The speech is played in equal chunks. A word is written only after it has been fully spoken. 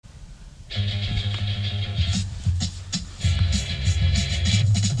We are.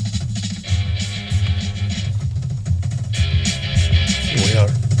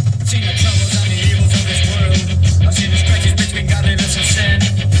 I've seen the troubles and the evils of this world. I've seen the stretches between godliness and sin.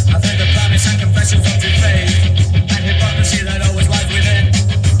 I've heard the promise and confessions of true faith, and hypocrisy that always lies within.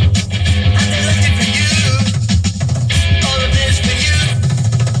 And they left it for you. All of this for you.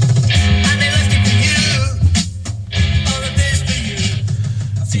 And they left it for you. All of this for you.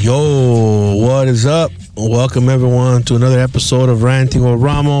 Yo, what is up? Welcome everyone to another episode of Ranting with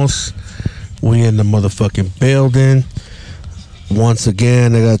Ramos. We in the motherfucking building. Once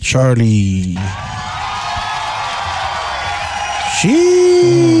again, I got Charlie.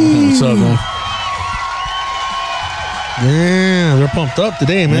 What's up, man? Yeah, they're pumped up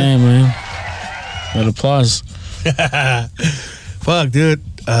today, man. Yeah, man. That applause. Fuck, dude.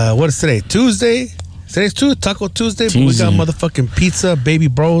 What is today? Tuesday? Today's Taco Tuesday, but we got motherfucking pizza, baby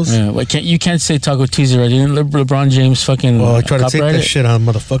bros. Yeah, well, you can't say Taco Tuesday, right? Didn't LeBron James fucking Well, I try to take that it? shit on,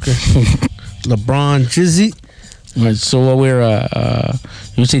 motherfucker. LeBron Jizzy. Right, so we're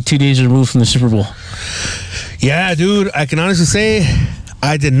you say 2 days removed from the Super Bowl. Yeah, dude, I can honestly say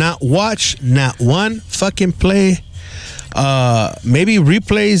I did not watch not one fucking play. Maybe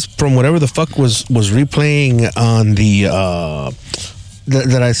replays from whatever the fuck was replaying on the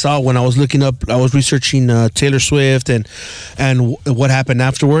that I saw when I was looking up. I was researching Taylor Swift and what happened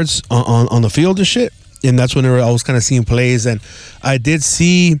afterwards on the field and shit. And that's when I was kind of seeing plays, and I did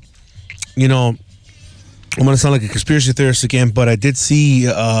see, you know, I'm gonna sound like a conspiracy theorist again, but I did see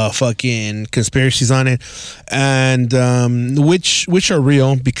fucking conspiracies on it, and which are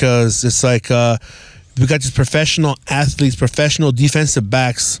real, because it's like we got these professional athletes, professional defensive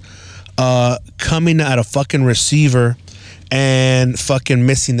backs coming at a fucking receiver and fucking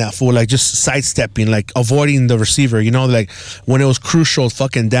missing that fool, like just sidestepping, like avoiding the receiver, you know, like when it was crucial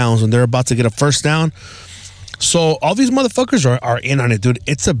fucking downs, when they're about to get a first down. So all these motherfuckers are in on it, dude.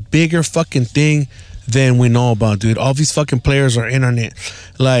 It's a bigger fucking thing than we know about, dude. All these fucking players are in on it.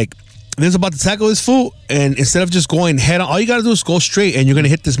 Like, they're about to tackle this fool, and instead of just going head on, all you gotta do is go straight, and you're gonna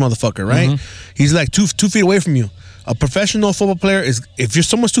hit this motherfucker, right? Mm-hmm. He's like two feet away from you. A professional football player is, if you're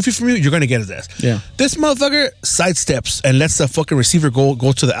someone's 2 feet from you, you're gonna get his ass. Yeah. This motherfucker sidesteps and lets the fucking receiver go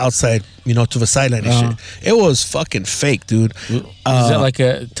to the outside, you know, to the sideline and shit. It was fucking fake, dude. Is that like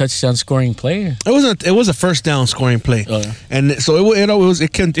a touchdown scoring play? It was a first down scoring play, and so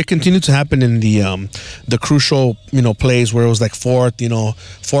it continued to happen in the crucial, you know, plays where it was like fourth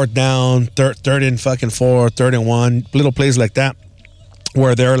down, third and fucking 4, 3rd and 1, little plays like that,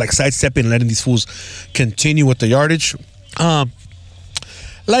 where they're like sidestepping and letting these fools continue with the yardage,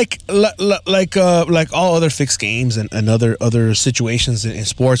 like all other fixed games and other situations in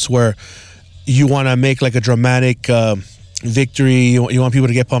sports where you want to make like a dramatic victory. You want people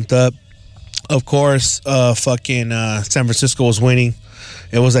to get pumped up. Of course, fucking San Francisco was winning.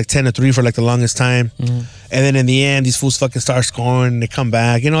 It was like 10-3 for like the longest time, and then in the end, these fools fucking start scoring. And they come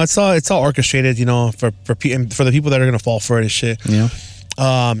back. You know, it's all orchestrated. You know, for the people that are gonna fall for it and shit. Yeah.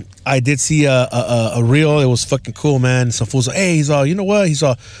 I did see a reel. It was fucking cool, man. Some fools, hey, he's all, you know what? He's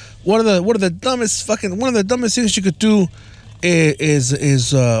all, one of the dumbest things you could do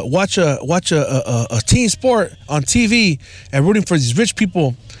is watch a team sport on TV and rooting for these rich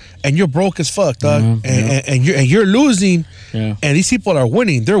people, and you're broke as fuck, dog, and you're losing, and these people are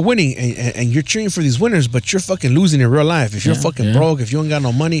winning. They're winning, and you're cheering for these winners, but you're fucking losing in real life. If you're fucking broke, if you ain't got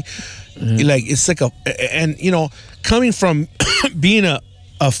no money, like, it's like and you know, coming from being a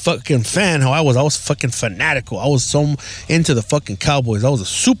fucking fan, how I was fucking fanatical. I was so into the fucking Cowboys. I was a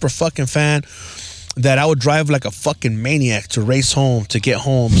super fucking fan that I would drive like a fucking maniac to race home, to get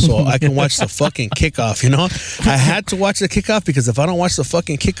home, so I can watch the fucking kickoff, you know? I had to watch the kickoff, because if I don't watch the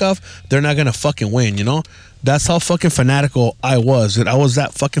fucking kickoff, they're not gonna fucking win, you know? That's how fucking fanatical I was. I was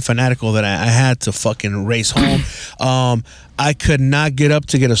that fucking fanatical that I had to fucking race home. I could not get up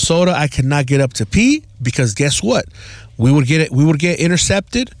to get a soda. I could not get up to pee, because guess what? We would get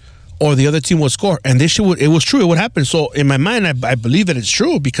intercepted, or the other team would score, and it was true. It would happen. So in my mind, I believe that it's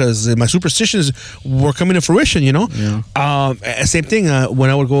true, because my superstitions were coming to fruition. You know. Yeah. Same thing when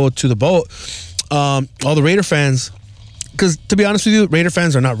I would go to the boat. All the Raider fans, because to be honest with you, Raider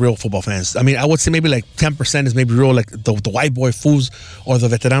fans are not real football fans. I mean, I would say maybe like 10% is maybe real, like the white boy fools or the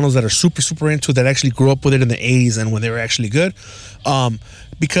veteranos that are super into, that actually grew up with it in the 80s and when they were actually good.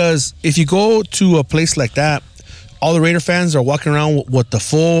 Because if you go to a place like that, all the Raider fans are walking around with the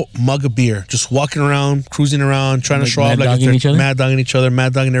full mug of beer, just walking around, cruising around, trying to show off, like they're mad dogging each other,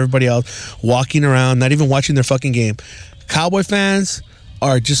 mad dogging everybody else, walking around, not even watching their fucking game. Cowboy fans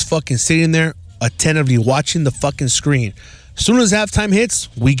are just fucking sitting there attentively watching the fucking screen. As soon as halftime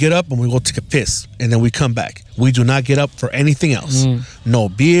hits, we get up and we go take a piss, and then we come back. We do not get up for anything else. No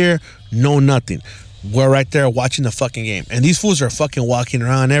beer, no nothing. We're right there watching the fucking game. And these fools are fucking walking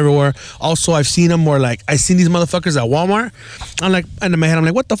around everywhere. Also, I've seen them where, like, I seen these motherfuckers at Walmart. I'm like, and in my head, I'm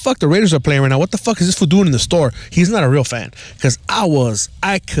like, what the fuck? The Raiders are playing right now. What the fuck is this fool doing in the store? He's not a real fan. Because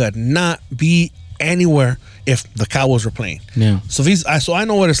I could not be anywhere if the Cowboys were playing. Yeah. So I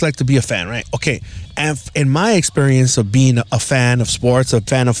know what it's like to be a fan, right? Okay. And in my experience of being a fan of sports, a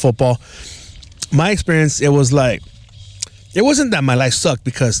fan of football, my experience, it was like, it wasn't that my life sucked,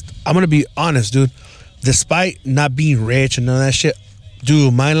 because I'm going to be honest, dude. Despite not being rich and none of that shit,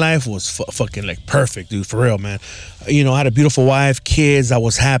 dude, my life was fucking like perfect, dude, for real, man. You know, I had a beautiful wife, kids, I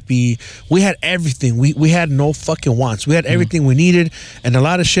was happy. We had everything. We had no fucking wants. We had everything we needed, and a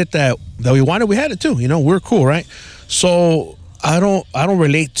lot of shit that we wanted, we had it too. You know, we're cool, right? So I don't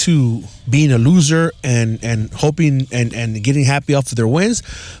relate to being a loser and hoping and getting happy off of their wins,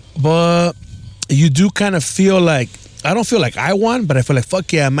 but you do kind of feel like, I don't feel like I won, but I feel like,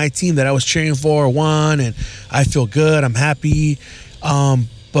 fuck yeah, my team that I was cheering for won, and I feel good, I'm happy.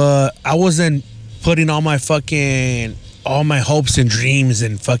 But I wasn't putting all my hopes and dreams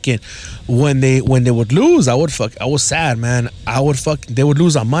and fucking, when they would lose, I was sad, man. They would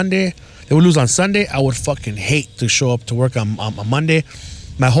lose on Monday, they would lose on Sunday, I would fucking hate to show up to work on Monday.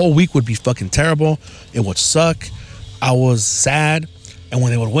 My whole week would be fucking terrible. It would suck. I was sad. And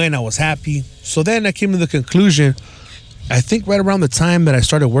when they would win, I was happy. So then I came to the conclusion, I think right around the time that I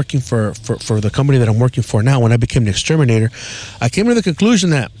started working for the company that I'm working for now, when I became an exterminator, I came to the conclusion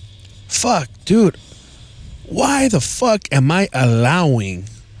that, fuck, dude, why the fuck am I allowing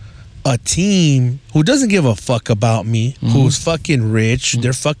a team who doesn't give a fuck about me, who's fucking rich,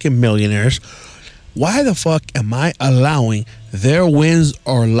 they're fucking millionaires, why the fuck am I allowing their wins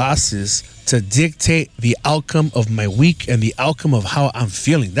or losses to dictate the outcome of my week and the outcome of how I'm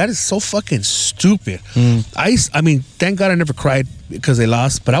feeling? That is so fucking stupid. I mean, thank God I never cried because they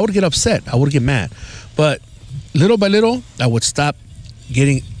lost, but I would get upset. I would get mad. But little by little, I would stop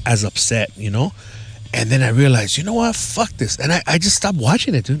getting as upset, you know? And then I realized, you know what? Fuck this. And I just stopped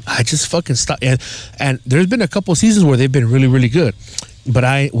watching it, dude. I just fucking stopped. And there's been a couple seasons where they've been really, really good.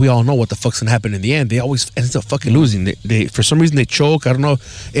 But we all know what the fuck's gonna happen in the end. They always end up fucking losing. They for some reason they choke. I don't know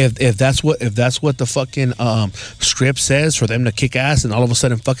if that's what the fucking script says, for them to kick ass and all of a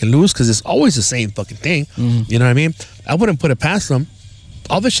sudden fucking lose, because it's always the same fucking thing. You know what I mean? I wouldn't put it past them.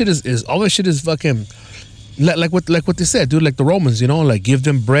 All this shit is fucking like what they said, dude. Like the Romans, you know, like give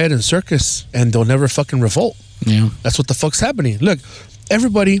them bread and circus and they'll never fucking revolt. Yeah, that's what the fuck's happening. Look,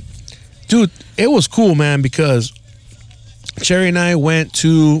 everybody, dude, it was cool, man, because Cherry and I went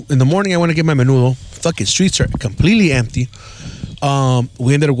to, in the morning I went to get my menudo. Fucking streets are completely empty.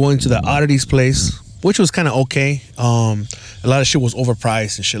 We ended up going to the Oddities place, which was kind of okay. A lot of shit was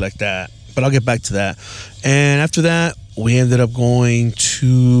overpriced and shit like that, but I'll get back to that. And after that, we ended up going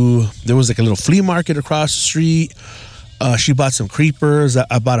to, there was like a little flea market across the street. She bought some creepers.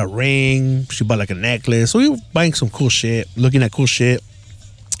 I bought a ring. She bought like a necklace. So we were buying some cool shit, looking at cool shit.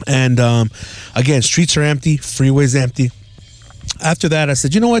 And again, streets are empty, freeway's empty. After that, I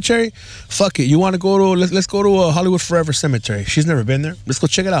said, you know what, Cherry? Fuck it. You want to go to, let's go to a Hollywood Forever Cemetery. She's never been there. Let's go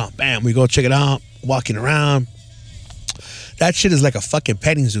check it out. Bam, we go check it out, walking around. That shit is like a fucking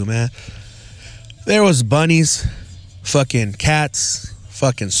petting zoo, man. There was bunnies, fucking cats,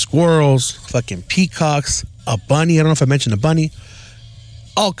 fucking squirrels, fucking peacocks, a bunny. I don't know if I mentioned a bunny.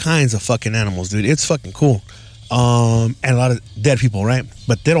 All kinds of fucking animals, dude. It's fucking cool. And a lot of dead people, right?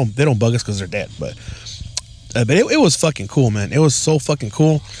 But they don't bug us because they're dead. But it was fucking cool, man. It was so fucking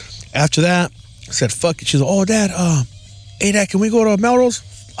cool. After that, I said, fuck it. She's like, oh, Dad, hey, Dad, can we go to Melrose?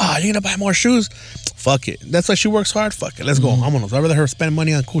 You're going to buy more shoes? Fuck it. That's why she works hard. Fuck it. Let's go. I'm gonna. I'd rather her spend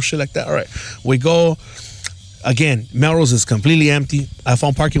money on cool shit like that. All right. We go. Again, Melrose is completely empty. I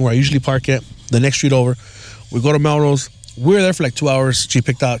found parking where I usually park at, the next street over. We go to Melrose. We were there for like 2 hours. She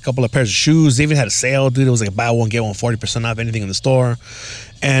picked out a couple of pairs of shoes. They even had a sale, dude. It was like a buy one, get one, 40% off anything in the store.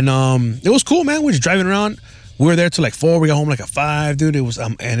 And it was cool, man. We were just driving around. We were there till like 4. We got home like at 5, dude. It was,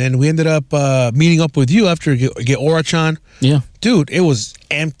 and then we ended up meeting up with you after get Orachan. Yeah. Dude, it was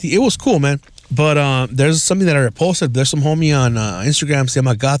empty. It was cool, man. But there's something that I posted. There's some homie on Instagram, say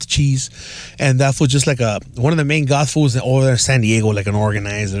my goth cheese, and that was just like one of the main goth foods over there in San Diego, like an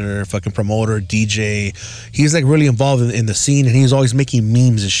organizer, fucking promoter, DJ. He's like really involved in the scene, and he's always making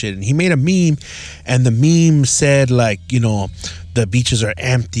memes and shit. And he made a meme, and the meme said like, you know, the beaches are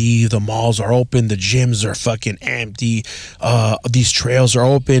empty, the malls are open, the gyms are fucking empty, these trails are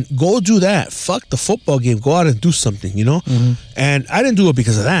open. Go do that. Fuck the football game. Go out and do something, you know? Mm-hmm. And I didn't do it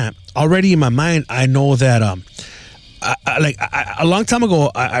because of that. Already in my mind, I know that a long time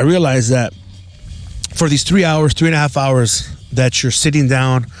ago, I realized that for these 3 hours, 3.5 hours that you're sitting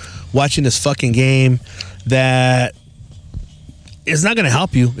down watching this fucking game, that it's not going to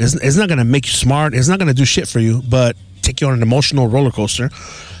help you. It's not going to make you smart. It's not going to do shit for you, but take you on an emotional roller coaster.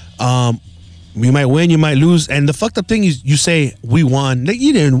 You might win, you might lose, and the fucked up thing is you say we won. Like,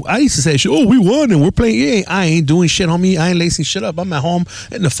 you didn't. I used to say, "Oh, we won, and we're playing." Yeah, I ain't doing shit, homie. I ain't lacing shit up. I'm at home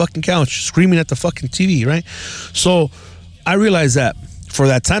in the fucking couch, screaming at the fucking TV, right? So I realized that for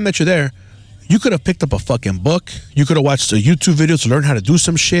that time that you're there, you could have picked up a fucking book. You could have watched a YouTube video to learn how to do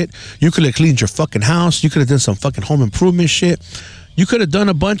some shit. You could have cleaned your fucking house. You could have done some fucking home improvement shit. You could have done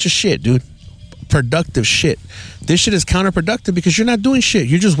a bunch of shit, dude. Productive shit. This shit is counterproductive because you're not doing shit.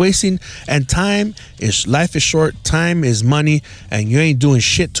 You're just wasting, and life is short, time is money, and you ain't doing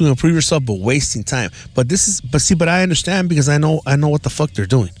shit to improve yourself but wasting time. But I understand because I know what the fuck they're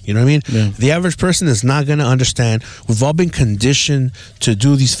doing. You know what I mean? Yeah. The average person is not gonna understand. We've all been conditioned to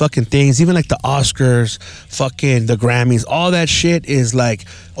do these fucking things, even like the Oscars, fucking the Grammys, all that shit is like,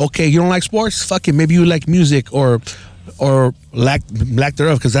 okay, you don't like sports? Fucking maybe you like music or lack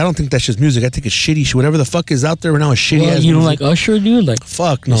thereof, because I don't think that's just music. I think it's shitty shit. Whatever the fuck is out there right now is shitty. Well, you don't like Usher, dude? Like,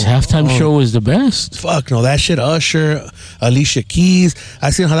 fuck no. his halftime show was the best. Fuck no. That shit, Usher, Alicia Keys.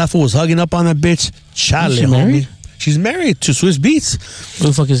 I seen how that fool was hugging up on that bitch. Chale, Is she homie. married? She's married to Swiss Beats, What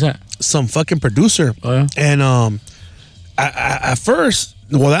the fuck is that? some fucking producer. Oh, yeah? And I at first,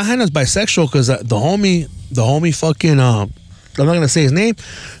 well, that hand is bisexual because the homie fucking I'm not gonna say his name,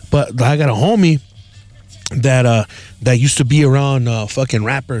 but I got a homie that used to be around fucking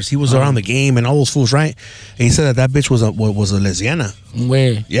rappers. He was around the game and all those fools, right? And he said that bitch was a lesbiana.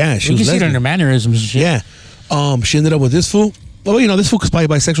 Wait. Yeah, she You was can see it in lesbian. her mannerisms and shit. Yeah. She ended up with this fool. Well, this fool is probably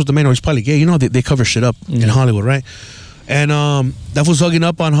bisexual to men, or he's probably gay. They cover shit up in Hollywood, right? And that fool's hugging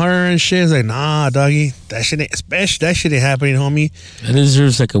up on her and shit. It's like, nah, doggy, that shit ain't happening, homie. That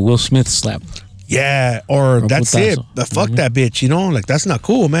deserves like a Will Smith slap. Yeah, or that's it. putazo. Fuck that bitch, like that's not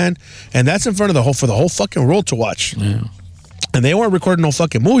cool, man. And that's in front of for the whole fucking world to watch. Yeah. And they weren't recording no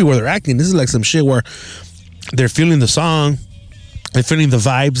fucking movie where they're acting. This is like some shit where they're feeling the song, they're feeling the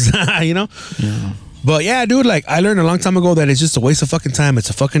vibes, Yeah. But yeah, dude, like I learned a long time ago that it's just a waste of fucking time. It's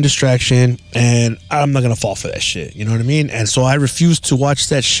a fucking distraction, and I'm not gonna fall for that shit. You know what I mean? And so I refuse to watch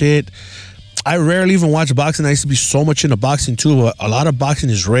that shit. I rarely even watch boxing. I used to be so much into boxing too, but a lot of boxing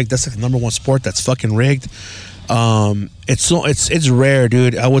is rigged. That's like the number one sport that's fucking rigged. It's rare,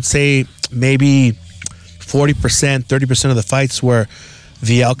 dude. I would say maybe 40%, 30% of the fights where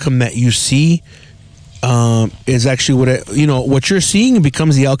the outcome that you see is actually what you're seeing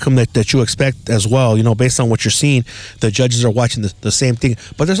becomes the outcome that you expect as well. Based on what you're seeing, the judges are watching the same thing.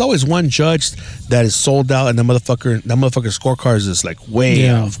 But there's always one judge that is sold out, and that motherfucker scorecards is like way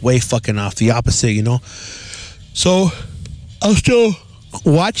off, way fucking off, the opposite. So I'll still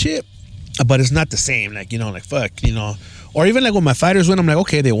watch it, but it's not the same. Like fuck, or even like when my fighters win, I'm like,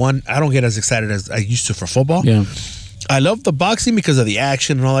 okay, they won. I don't get as excited as I used to for football. Yeah. I love the boxing because of the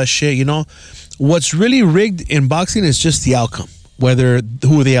action and all that shit. What's really rigged in boxing is just the outcome,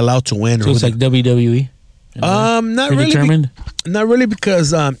 who they allowed to win. So or it's like WWE? not really. Predetermined? Not really,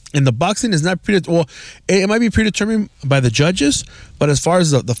 because in the boxing it's not predetermined. Well, it might be predetermined by the judges, but as far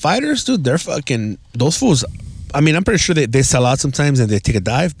as the fighters, dude, they're fucking those fools. I mean, I'm pretty sure they sell out sometimes and they take a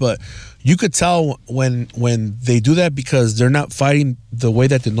dive, but you could tell when they do that because they're not fighting the way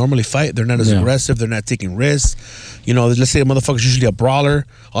that they normally fight. They're not as aggressive. They're not taking risks. Let's say a motherfucker's usually a brawler.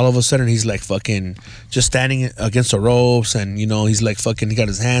 All of a sudden, he's like fucking just standing against the ropes, and he's like fucking. He got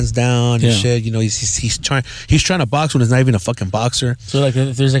his hands down and shit. He's trying to box when he's not even a fucking boxer. So like,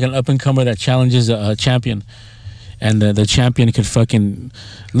 if there's like an up and comer that challenges a champion, and the champion could fucking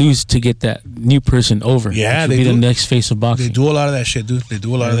lose to get that new person over. Yeah, which would they be do. the next face of boxing. They do a lot of that shit, dude. They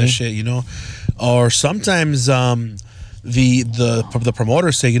do a lot of that shit, Or sometimes the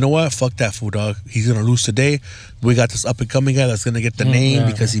promoters say, you know what, fuck that fool, dog. He's gonna lose today. We got this up and coming guy that's gonna get the name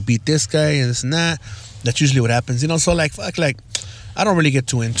because he beat this guy and this and that. That's usually what happens, So like, fuck, like, I don't really get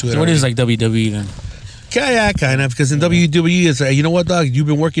too into it. So what is like WWE then? Yeah, kind of. Because in WWE, it's like, you know what, dog? You've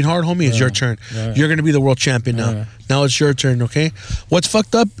been working hard, homie. It's your turn. You're going to be the world champion now. Now it's your turn, okay? What's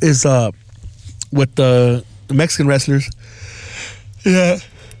fucked up is with the Mexican wrestlers, that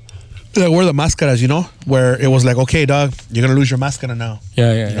wear the máscaras, where it was like, okay, dog, you're going to lose your máscara now.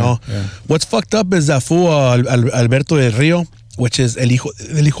 Yeah. What's fucked up is that fool, Alberto del Rio, which is el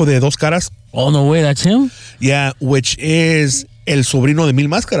hijo de dos caras. Oh, no way, that's him? Yeah, which is el sobrino de Mil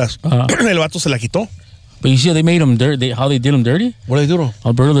Máscaras. El vato se la quitó. But you see how they made him dirty? How they did him dirty? What did they do to him?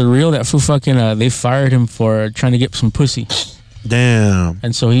 Alberto Del Rio, that fool fucking, they fired him for trying to get some pussy. Damn.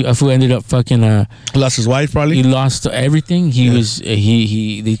 And so a fool ended up fucking Lost his wife, probably. he lost everything. He was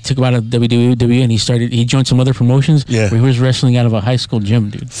they took him out of WWE and he joined some other promotions. Yeah. Where he was wrestling out of a high school gym,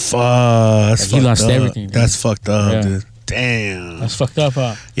 dude. Fuck. That's He fucked lost up. everything, dude. That's fucked up, Yeah. dude. Damn. That's fucked up,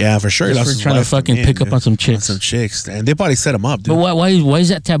 huh? Yeah, for sure. He Just lost for his trying to wife fucking again, pick up dude. on some chicks. On some chicks. And they probably set him up, dude. But why is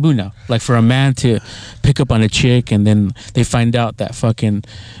that taboo now? Like for a man to pick up on a chick and then they find out that fucking,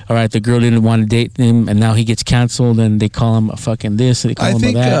 all right, the girl didn't want to date him and now he gets canceled and they call him a fucking this and they call I him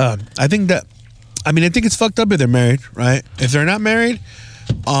think a that. I think it's fucked up if they're married, right? If they're not married,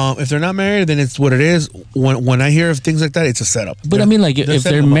 then it's what it is. When I hear of things like that, it's a setup. But I mean, like if setting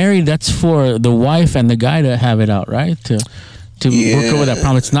they're them up. married, that's for the wife and the guy to have it out, right? To work over that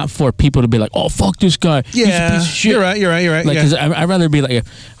problem. It's not for people to be like, oh fuck this guy. He's a Yeah, piece of shit. you're right. Like, yeah. cause I'd rather be like,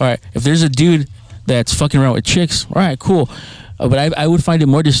 all right, if there's a dude that's fucking around with chicks, all right, cool. But I would find it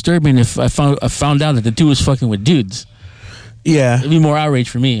more disturbing if I found out that the dude was fucking with dudes. Yeah. It'd be more outrage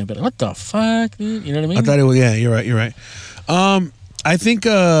for me. I'd be like, what the fuck, dude? You know what I mean? I thought it was. Yeah, you're right. I think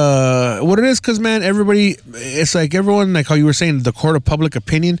what it is, because man, everybody, it's like everyone, like how you were saying, the court of public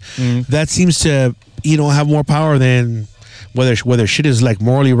opinion, that seems to have more power than whether shit is like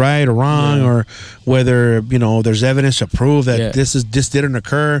morally right or wrong, or whether there's evidence to prove that this didn't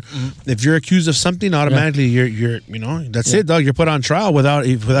occur. If you're accused of something, automatically you're that's it, dog. You're put on trial without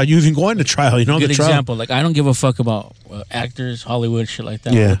you even going to trial. Good the trial. example. Like I don't give a fuck about actors, Hollywood, shit like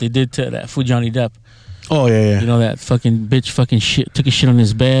that. Yeah. What they did to that fool Johnny Depp. Oh yeah. You know that fucking bitch fucking shit took a shit on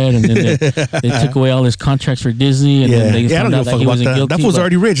his bed and then they took away all his contracts for Disney and then they I found don't out give a that fuck he about wasn't that. guilty. That was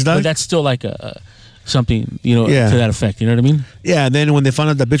already rich, dog. But that's still like a something, to Yeah. that effect. You know what I mean? Yeah, and then when they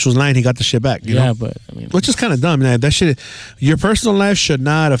found out that bitch was lying, he got the shit back. You know? But I mean, Which is kind of dumb, man. That shit, your personal life should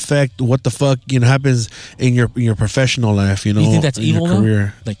not affect what the fuck happens in your professional life. You do you think that's in evil your though?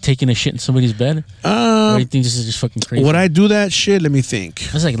 career. Like taking a shit in somebody's bed? Or you think this is just fucking crazy? Would I do that shit? Let me think.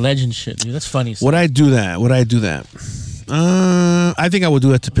 That's like legend shit, dude. That's funny. Would I do that? I think I would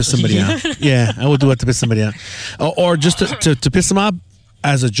do that to piss somebody out. Yeah, I would do it to piss somebody out, or just to piss them off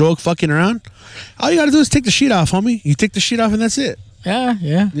as a joke, fucking around. All you gotta do is take the sheet off, homie. You take the sheet off, and that's it. Yeah.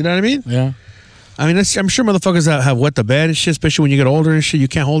 You know what I mean? Yeah. I mean, I'm sure motherfuckers have wet the bed and shit, especially when you get older and shit. You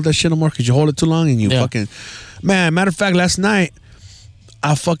can't hold that shit no more because you hold it too long and you fucking. Man, matter of fact, last night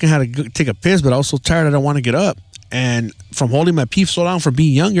I fucking had to take a piss, but I was so tired I don't want to get up. And from holding my pee so long, from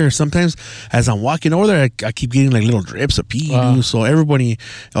being younger, sometimes as I'm walking over there, I keep getting like little drips of pee. Dude. So everybody,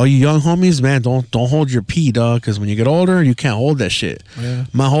 all you young homies, man, don't hold your pee, dog, because when you get older, you can't hold that shit. Yeah.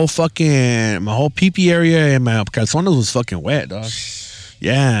 My whole pee-pee area and my calzones was fucking wet, dog.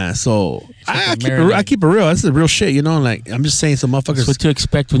 Yeah, so I keep it real. That's the real shit, Like I'm just saying, some motherfuckers. That's what to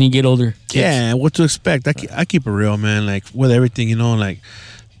expect when you get older. Kids. Yeah, what to expect. I keep it real, man. Like with everything, like.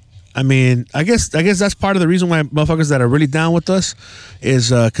 I mean, I guess that's part of the reason why motherfuckers that are really down with us is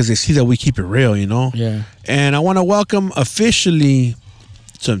because they see that we keep it real, Yeah. And I want to welcome officially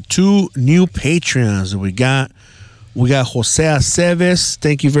some 2 new Patreons that we got. We got Jose Aceves.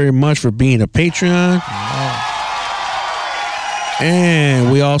 Thank you very much for being a Patreon. And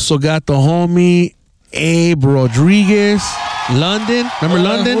we also got the homie Abe Rodriguez. London, remember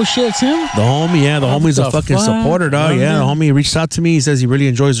London? Oh shit, it's him. The homie's a fucking supporter, dog. Yeah, the homie reached out to me. He says he really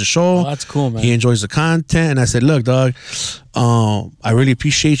enjoys the show. Oh, that's cool, man. He enjoys the content, and I said, "Look, dog, I really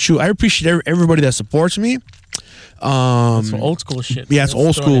appreciate you. I appreciate everybody that supports me. That's old school shit. Yeah, it's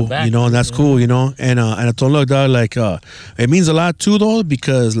old school, and that's cool, And I told him, look, dog, like it means a lot too, though,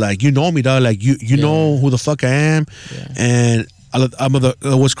 because like you know me, dog, like you know who the fuck I am, and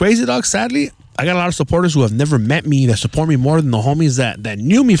what's crazy, dog. Sadly, I got a lot of supporters who have never met me that support me more than the homies that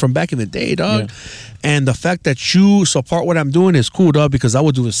knew me from back in the day, dog. Yeah. And the fact that you support what I'm doing is cool, dog, because I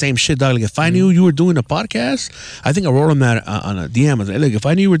would do the same shit, dog. Like if I knew you were doing a podcast, I think I wrote them that on a DM. I was like, look, if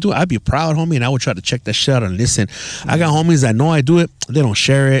I knew you were doing, I'd be proud, homie, and I would try to check that shit out and listen. I got homies that know I do it. They don't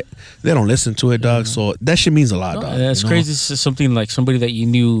share it. They don't listen to it, dog. So that shit means a lot, dog. That's crazy. This is something like somebody that you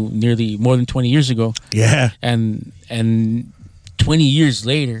knew nearly more than 20 years ago. Yeah. And 20 years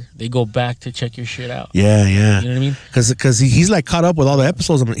later, they go back to check your shit out. Yeah. You know what I mean? Because he's like caught up with all the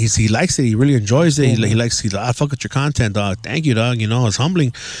episodes. I mean, he likes it. He really enjoys it. I fuck with your content, dog. Thank you, dog. It's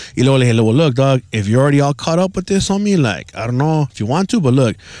humbling. Well, look, dog, if you're already all caught up with this on me, like, I don't know if you want to, but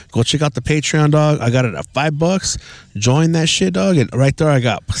look, go check out the Patreon, dog. I got it at $5. Join that shit, dog. And right there, I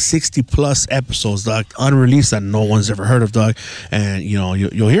got 60 plus episodes, dog, unreleased that no one's ever heard of, dog. And, you'll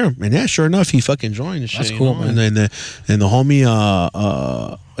hear him. And yeah, sure enough, he fucking joined. That's cool, man. And the homie,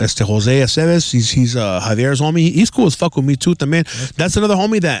 Jose Aceves, he's Javier's homie. He's cool as fuck with me too, man. That's another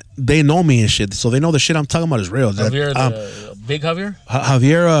homie that they know me and shit, so they know the shit I'm talking about is real. Javier, the Big Javier?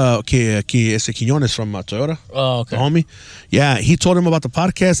 Javier Quiñones from Toyota. Oh, okay. The homie. Yeah, he told him about the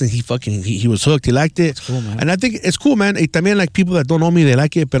podcast and he was hooked. He liked it. Cool, man. And I think it's cool, man. Y también, like, people that don't know me, they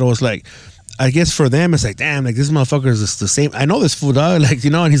like it, but it's like, I guess for them, it's like, damn, like, this motherfucker is the same. I know this fool, dog. Like, you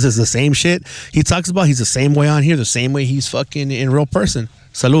know, and he's just the same shit he talks about. He's the same way on here, the same way he's fucking in real person.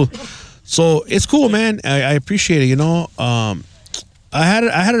 Salud. So it's cool, man. I appreciate it, you know. I had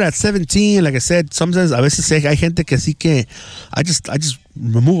it at 17. Like I said, sometimes a veces hay gente que sí que I just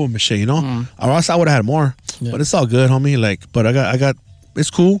remove them and shit, you know. Or else I would have had more. Yeah. But it's all good, homie. Like, but I got it's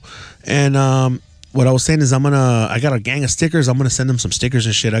cool. And what I was saying is I got a gang of stickers. I'm gonna send them some stickers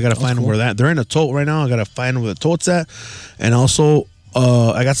and shit. I gotta find them where they're in a tote right now. I gotta find them where the tote's at. And also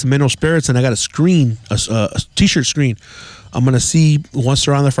I got some mineral spirits and I got a screen, a t-shirt screen. I'm gonna see once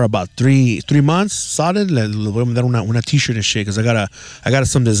they're on there for about three months solid. Le voy a mandar una t-shirt and shit because I got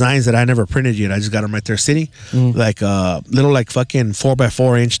some designs that I never printed yet. I just got them right there sitting, like little like fucking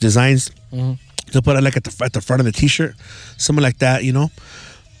 4x4 inch designs to put it like at the front of the t-shirt, something like that, you know.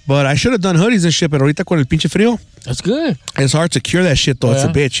 But I should have done hoodies and shit. But ahorita con el pinche frío, That's good. it's hard to cure that shit though. Oh, It's a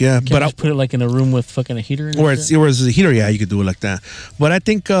yeah? bitch, yeah. Can't But just put it like in a room with fucking a heater. or it's a heater, yeah, you could do it like that. But I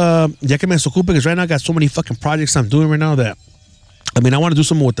think ya que me desocupe, because right now I got so many fucking projects I'm doing right now that I mean I want to do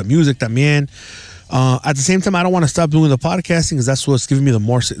something with the music también. At the same time, I don't want to stop doing the podcasting because that's what's giving me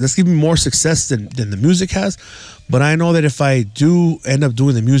that's giving me more success than the music has. But I know that if I do end up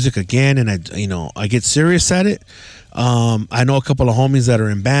doing the music again and I get serious at it, I know a couple of homies that are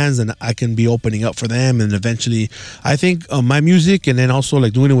in bands and I can be opening up for them, and eventually I think my music and then also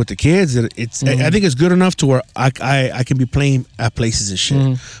like doing it with the kids, I think it's good enough to where I can be playing at places and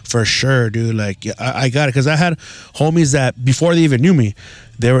shit for sure, dude. Like I got it because I had homies that before they even knew me,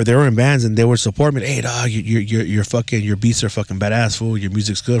 they were in bands and they would support me. Hey dog, you're fucking, your beats are fucking badass, fool. Your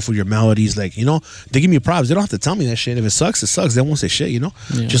music's good, fool. Your melodies, like, you know, they give me props. They don't have to tell me that shit. If it sucks, it sucks. They won't say shit, you know.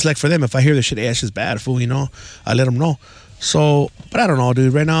 Yeah. Just like for them, if I hear the shit, hey, that's just bad, fool. You know, I let them know. So, but I don't know,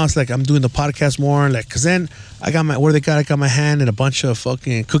 dude. Right now, it's like I'm doing the podcast more, like, cause then I got my hand in a bunch of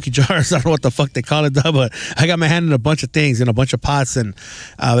fucking cookie jars. I don't know what the fuck they call it, though, but I got my hand in a bunch of things, in a bunch of pots, and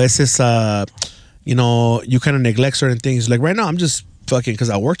it's just, you know, you kind of neglect certain things. Like right now, I'm just fucking, because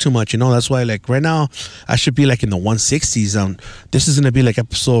I work too much, you know. That's why, like, right now I should be like in the 160s. This is gonna be like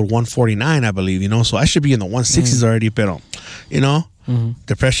episode 149, I believe, you know. So I should be in the 160s already, pero, you know,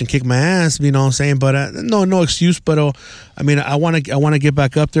 depression kicked my ass, you know what I'm saying. But no excuse. But I mean, I want to get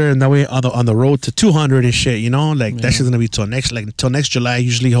back up there, and that way on the road to 200 and shit, you know. Like that shit's gonna be till next July.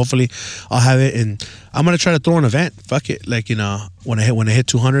 Usually, hopefully, I'll have it, and I'm gonna try to throw an event. Fuck it, like, you know, when I hit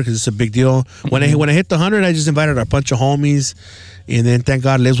 200, because it's a big deal. When I hit the 100, I just invited a bunch of homies. And then thank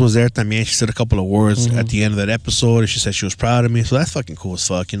God Liz was there también. She said a couple of words at the end of that episode, and she said she was proud of me. So that's fucking cool as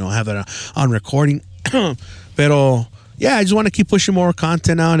fuck, you know, have that on recording. Pero yeah, I just want to keep pushing more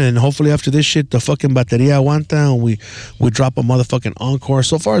content out, and hopefully after this shit, the fucking bateria aguanta, and we drop a motherfucking encore.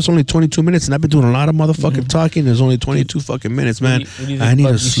 So far, it's only 22 minutes, and I've been doing a lot of motherfucking talking. There's only 22 fucking minutes, man. What do you think I need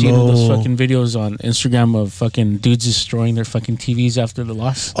about a you seeing those slow. fucking videos on Instagram of fucking dudes destroying their fucking TVs after the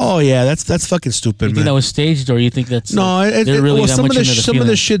loss? Oh yeah, that's fucking stupid, You man. think that was staged, or you think that's No, like, they're really well, that some much of into the some of the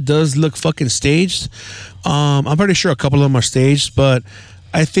feeling? shit does look fucking staged. I'm pretty sure a couple of them are staged, but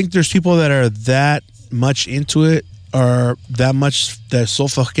I think there's people that are that much into it, or they're so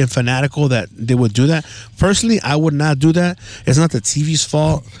fucking fanatical that they would do that. Personally, I would not do that. It's not the TV's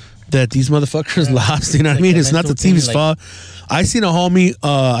fault that these motherfuckers lost. You know what I mean? It's not the TV's fault. I seen a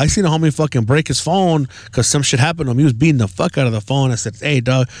homie fucking break his phone because some shit happened to him. He was beating the fuck out of the phone. I said, hey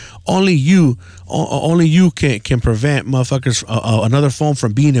dog, only you can prevent motherfuckers another phone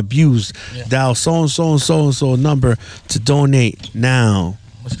from being abused. Yeah. Dial so number to donate now.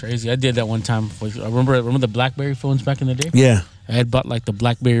 That's crazy. I did that one time. I remember the BlackBerry phones back in the day. Yeah, I had bought like the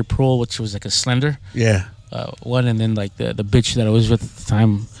BlackBerry Pro, which was like a slender yeah. one, and then like the bitch that I was with at the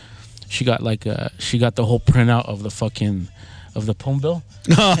time, she got the whole printout of the fucking of the phone bill.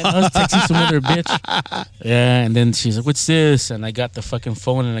 And I was texting some other bitch. Yeah, and then she's like, "What's this?" And I got the fucking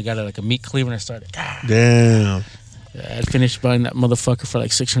phone, and I got like a meat cleaver, and I started. Damn. Yeah, I finished buying that motherfucker for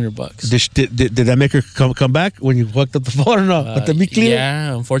like $600. Did that make her come back when you hooked up the phone or no? With the meat cleaver?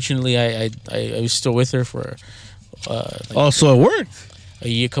 Yeah, unfortunately, I was still with her for. So it worked.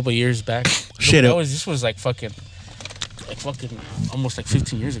 A couple of years back. Shit, This was like fucking almost like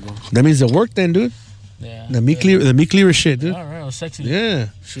 15 years ago. That means it worked then, dude. Yeah. The meat cleaver shit, dude. All right, it was sexy. Yeah.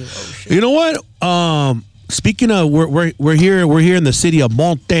 Shit, oh shit. You know what? Speaking of, we're here in the city of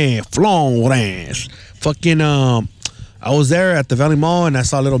Monte Florence. Fucking I was there at the Valley Mall and I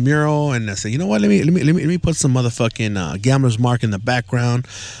saw a little mural and I said, you know what? Let me put some motherfucking Gambler's Mark in the background.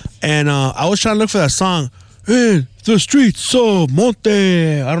 And I was trying to look for that song. "In the streets of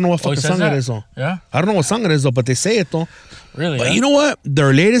Monte." I don't know what fucking says song that? it is though. Yeah, I don't know what song it is though, but they say it though. really. But huh? you know what?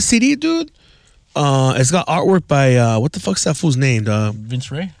 Their latest CD, dude. It's got artwork by what the fuck's that fool's name?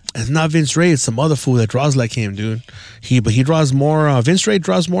 Vince Ray. It's not Vince Ray. It's some other fool that draws like him, dude. He draws more. Vince Ray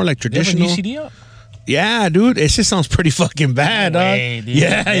draws more like They have a traditional. new CD out? Yeah, dude. It just sounds pretty fucking bad, No dog. way, dude.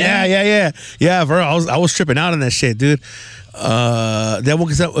 Yeah, bro. I was tripping out on that shit, dude. That one,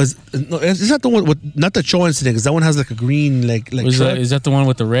 cause that was no, it's not the one with not the Cho incident, cause that one has like a green like truck. Is that the one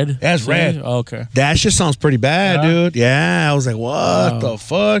with the red? That's red. Oh, okay. That shit sounds pretty bad, Yeah? dude. Yeah, I was like, what the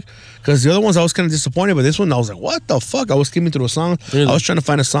fuck? Because the other ones I was kind of disappointed, but this one I was like, what the fuck? I was skimming through a song. Really? I was trying to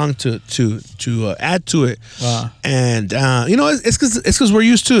find a song to add to it, Wow. and you know, it's because we're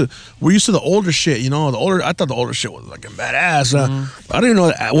used to the older shit. You know, I thought the older shit was like badass. I didn't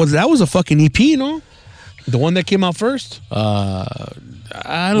know that was a fucking EP. You know, the one that came out first.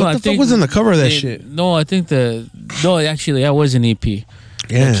 I don't know. What I the fuck think was on the cover of that they- shit? No, I think actually that was an EP.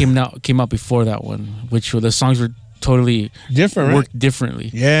 Yeah. That came out before that one, which the songs were totally Different, right? worked differently.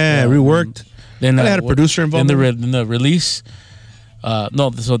 Yeah, reworked. Then They had a producer involved Then in the release.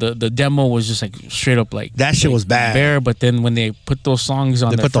 So the demo was just like straight up like That shit like was bad. bare. But then when they put those songs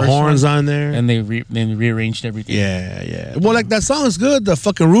on, They their put the first horns one, on there. and they rearranged everything. Yeah. Well, like that song is good. The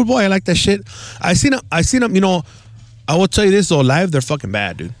fucking Rude Boy, I like that shit. I seen him. You know, I will tell you this though. Live, they're fucking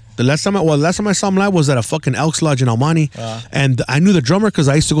bad, dude. The last time I saw him live was at a fucking Elks Lodge in Almani, and I knew the drummer because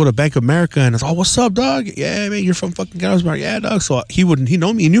I used to go to Bank of America, and I was, oh, what's up, dog? Yeah, man, you're from fucking Gallows. Yeah, dog. So he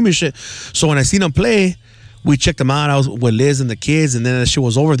know me, he knew me and shit. So when I seen him play, we checked him out. I was with Liz and the kids, and then that shit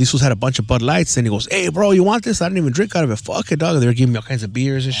was over. These was had a bunch of Bud Lights, and he goes, "Hey, bro, you want this? I didn't even drink out of it. Fuck it, dog." They were giving me all kinds of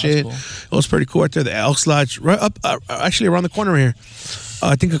beers and shit. cool. It was pretty cool right there. The Elks Lodge, right up, actually around the corner here.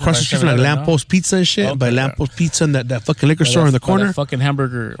 I think across the street from like 7-Eleven, Lamppost Pizza and shit. Okay, by yeah. Lamppost Pizza and that fucking liquor Or store that- in the or corner. that fucking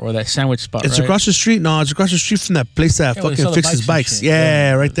hamburger or that sandwich spot. It's right? across the street. No, it's across the street from that place that Yeah, where they fucking sell the fixes and bikes. shit.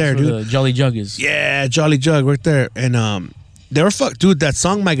 Yeah, right there, That's where dude. The Jolly Jug is. Yeah, Jolly Jug right there. And they were dude. That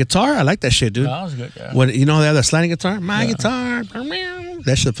song, My Guitar, I like that shit, dude. That was good. Yeah. When you know they have that sliding guitar, My Guitar,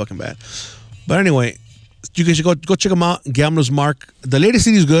 that shit fucking bad. But anyway, you guys should go check them out. Gambler's Mark. The latest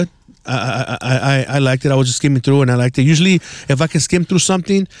CD is good. I liked it. I was just skimming through and I liked it. Usually, if I can skim through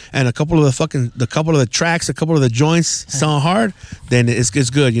something and a couple of the tracks, a couple of the joints sound hard, then it's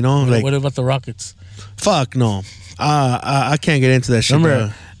good. You know, like What about the Rockets? fuck no. I can't get into that shit. Remember,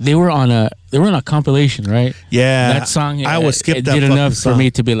 bro. they were on a compilation, right? Yeah, That song. I would skip it that did fucking enough song. for me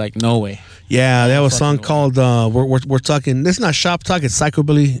to be like, no way. Yeah, that was a song fucking called we're talking. This is not shop talk. It's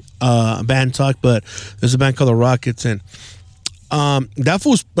psychobilly band talk. But there's a band called the Rockets, and that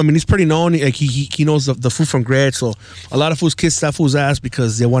fool's. I mean, he's pretty known. Like he knows the fool from Gretsch. So a lot of fools kiss that fool's ass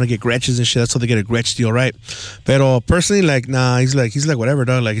because they want to get Gretches and shit. That's how they get a Gretsch deal, right? But personally, like, nah, he's like whatever,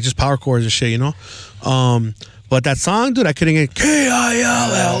 dog. Like it's just power chords and shit, you know. But that song, dude, I couldn't get KILLING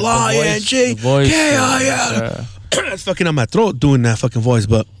The voice, KIL. It's fucking on my throat doing that fucking voice,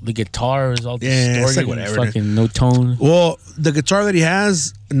 but. The guitar is all Yeah, it's distorted. like and whatever, fucking no tone. Well, the guitar that he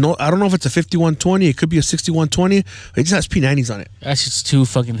has, no, I don't know if it's a 5120. It could be a 6120. It just has P90s on it. That's just too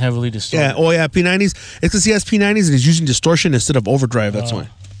fucking heavily distorted. Yeah. Oh yeah, P90s. It's because he has P90s and he's using distortion instead of overdrive. That's why.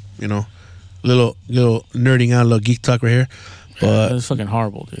 You know, little nerding out, a little geek talk right here. But It's fucking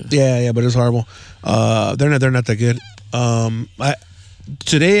horrible, dude. yeah, but it's horrible. They're not that good.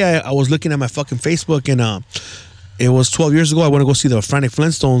 Today I was looking at my fucking Facebook and it was 12 years ago. I went to go see the Frantic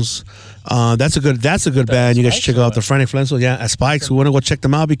Flintstones. That's a good band. You guys should check out the Frantic Flintstones. Yeah, at Spikes. We want to go check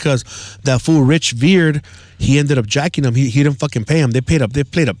them out because that fool Rich Veard, he ended up jacking them. He didn't fucking pay them. They played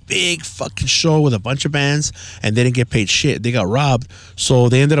a big fucking show with a bunch of bands and they didn't get paid shit. They got robbed. So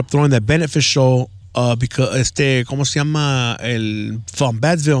they ended up throwing that benefit show because ¿cómo se llama? From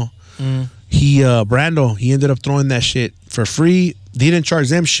Badsville. He Brando, he ended up throwing that shit for free. They didn't charge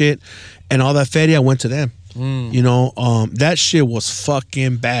them shit, and all that feria went to them. You know, that shit was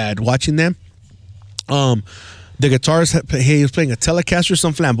fucking bad. Watching them, the guitarist, he was playing a Telecaster,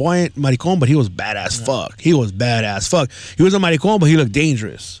 some flamboyant maricon, but he was badass fuck. He was badass fuck. He was a maricon, but he looked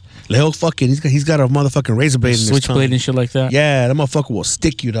dangerous. Leo fucking, he's got a motherfucking razor blade in his tongue. Switchblade and shit like that. Yeah, that motherfucker will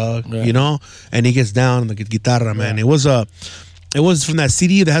stick you, dog. Yeah. You know, and he gets down on the guitarra, man. It was from that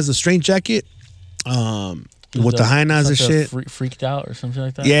CD that has the Strange Jacket, with the high nods and shit. Freaked Out or something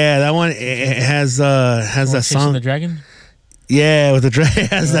like that. Yeah, that one it has that Chasing song. the Dragon. Yeah, with the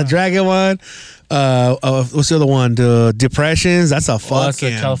has that dragon one. What's the other one? The Depressions. That's a that's a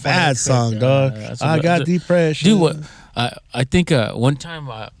fucking California bad Express, song, yeah, dog. yeah, that's a I bad- got depression. Dude, what? I think one time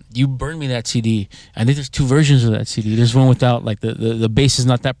You burned me that CD. I think there's 2 versions of that CD. There's one without like the bass is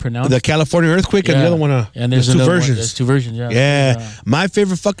not that pronounced. The California Earthquake and the other one. And there's 2 another versions. One. There's 2 versions. Yeah. Yeah. My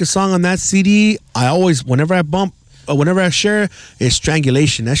favorite fucking song on that CD, I always, whenever I bump, or whenever I share, is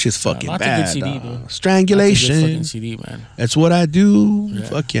Strangulation. That shit's fucking That's bad. a good CD, dude. Strangulation. That's a good fucking CD, man. That's what I do. Yeah.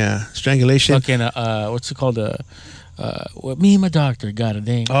 Fuck yeah. Strangulation. Fucking what's it called? What me and my doctor got a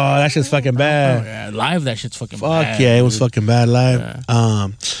ding. Oh, that shit's fucking bad. Yeah, live that shit's fucking Fuck bad. yeah, it was dude. fucking bad live. Yeah.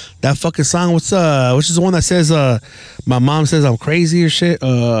 That fucking song, which is the one that says my mom says I'm crazy or shit.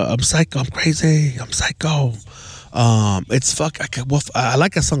 I'm psycho, I'm crazy, I'm psycho. It's I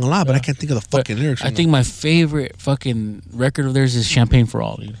like that song a lot, but I can't think of the fucking lyrics. I think my favorite fucking record of theirs is Champagne for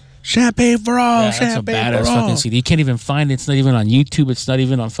All, dude. Champagne for all, Yeah, that's a champagne badass for all. fucking CD. You can't even find it. It's not even on YouTube. It's not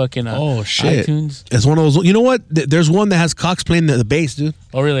even on fucking Oh shit! iTunes. It's one of those. You know what? There's one that has Cox playing the bass, dude.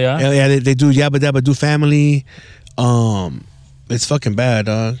 Oh really? Yeah. Yeah, they do Yabba Dabba Do Family. It's fucking bad,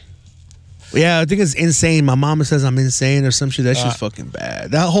 dog. Yeah, I think it's insane. My mama says I'm insane or some shit. That shit's fucking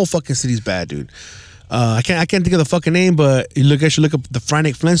bad. That whole fucking city's bad, dude. I can't think of the fucking name, but I should look up the Freinick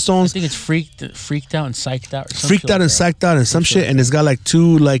I Flintstones. think it's freaked out and psyched out. Or some Freaked shit out and like that. psyched out and some shit, and it's got like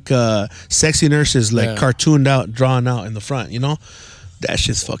 2 like sexy nurses like Yeah. cartooned out, drawn out in the front. You know, that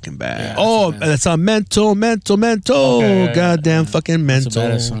shit's fucking bad. Yeah, Oh, that's a that's on mental. Okay, yeah, Goddamn yeah. fucking That's a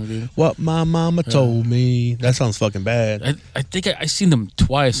mental. badass song, dude. What my mama told me. That sounds fucking bad. I think I seen them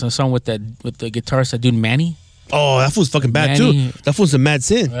twice. I saw them with the guitarist, that dude Manny. Oh, that fool's fucking bad Manny. too. That fool's a mad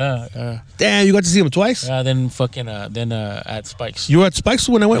sin. Yeah. Damn, you got to see him twice. Then fucking at Spikes. You were at Spikes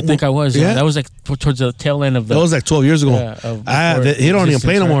when I went. I think I was. Yeah. That was like towards the tail end of the. That was like 12 years ago. Yeah, of before He don't even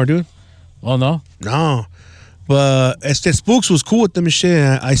play no existence, more, right? dude. Oh no. No. But Spooks was cool with them and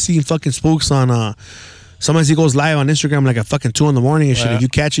shit. I seen fucking Spooks on sometimes he goes live on Instagram like at fucking 2 a.m. and shit. Yeah. If you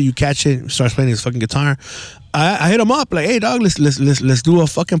catch it, starts playing his fucking guitar. I hit him up like, hey dog, let's do a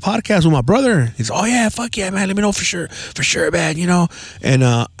fucking podcast with my brother. He's oh yeah, fuck yeah, man, let me know for sure, man, you know. And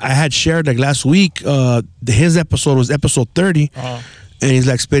I had shared like last week, his episode was episode 30. And he's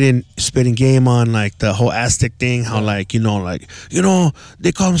like spitting game on like the whole Aztec thing, how like, you know,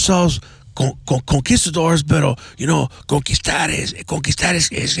 they call themselves conquistadors, pero, you know, conquistar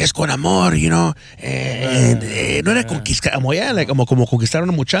es con amor, you know, and no era conquistar, como conquistar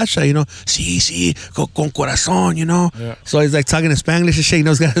una muchacha, you know, sí, con corazón, you know. Yeah. So he's like talking in Spanglish and shit, you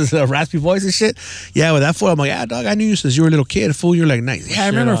know, he's got his raspy voice and shit. Yeah, with that fool, I'm like, yeah, dog, I knew you since you were a little kid, fool. You're like, nice. Yeah, I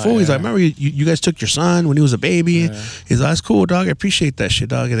remember, fool. He's like, I remember you guys took your son when he was a baby. Yeah. He's like, that's cool, dog. I appreciate that shit,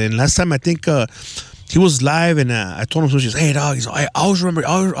 dog. And then last time I think he was live, and I told him, so she's, hey dog, he's like, I always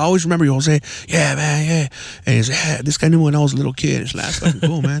remember you, Jose. Yeah, man, yeah. And he's like, yeah, this guy knew when I was a little kid. It's like, that's fucking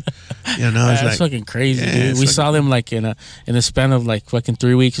cool, man. You know, it's That's like, fucking crazy, yeah, dude. it's We fucking- saw them like in a span of like fucking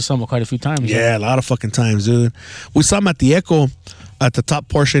 3 weeks or something, quite a few times. yeah, a lot of fucking times, dude. We saw him at the Echo, at the top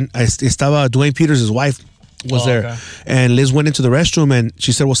portion. Estaba Dwayne Peters' wife was there, okay. and Liz went into the restroom and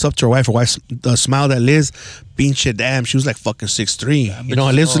she said what's up to her wife. Her wife smiled at Liz. Pinche damn, she was like fucking 6'3". You know,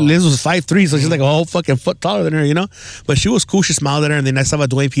 but Liz she's- was 5'3", so she's like a whole fucking foot taller than her, you know. But she was cool. She smiled at her, and then I saw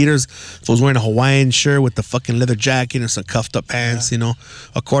Dwayne Peters was wearing a Hawaiian shirt with the fucking leather jacket and some cuffed up pants. You know,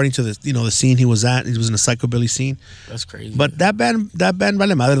 according to the scene he was at, he was in a psychobilly scene. That's crazy. But that band,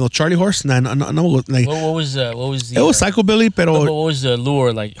 vale madre, no, Charlie Horse, no, like what was the? it was psychobilly, pero What was the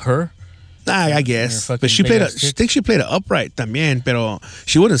lure? Like her? I guess. fucking But she big played. ass I tits. think she played it upright también, pero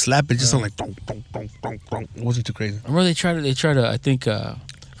she wouldn't slap it. Just sounded like dong, dong, dong, dong, dong. It wasn't too crazy. Remember they tried to. I think. Remember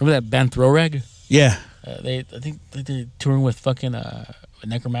that band Throw Rag? Yeah, I think they're touring with fucking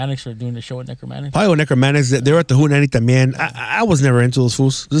Necromantics or doing the show with Necromantics. probably with Necromantics. They were at the Hootenanny también. I was never into those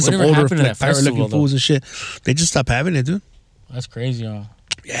fools. This is some Whatever older happened to like, that festival, pirate-looking fools and shit. They just stopped having it, dude. That's crazy, huh?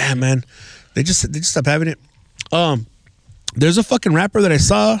 Yeah, man. They just stopped having it. There's a fucking rapper that I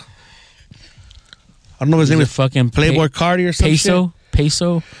saw. I don't know if his name He's is a fucking Playboy Cardi or some shit.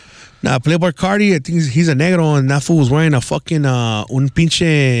 Peso. Nah, Playboy Cardi, I think he's a negro, and that fool was wearing a fucking un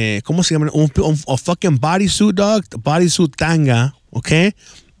pinche, ¿cómo se llama? A fucking bodysuit, dog. A bodysuit tanga, okay?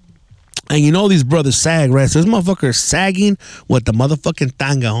 And you know these brothers sag, right? So this motherfucker is sagging with the motherfucking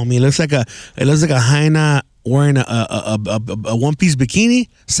tanga, homie. It looks like a hyena wearing a one piece bikini,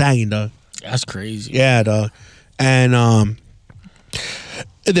 sagging, dog. That's crazy. Yeah, dog. And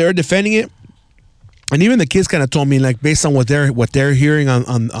they were defending it. And even the kids kind of told me, like, based on what they're hearing on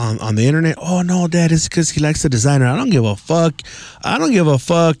the internet, oh no, Dad, it's because he likes the designer. I don't give a fuck. I don't give a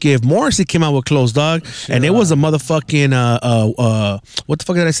fuck if Morrissey came out with clothes, dog, and it was a motherfucking what the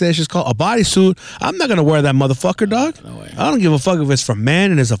fuck did I say? It's just called a bodysuit. I'm not gonna wear that motherfucker, dog. No way. I don't give a fuck if it's from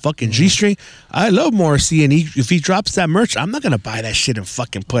man and it's a fucking G-string. I love Morrissey, and if he drops that merch, I'm not gonna buy that shit and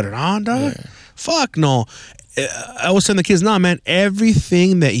fucking put it on, dog. Fuck no. I was telling the kids, nah, man,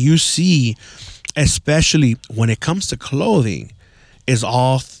 everything that you see, especially when it comes to clothing, is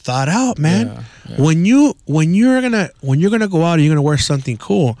all thought out, man. Yeah. When you're gonna go out and you're gonna wear something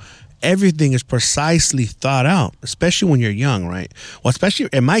cool, everything is precisely thought out, especially when you're young, right? Well, especially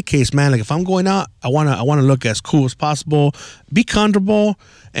in my case, man, like if I'm going out, I wanna look as cool as possible, be comfortable,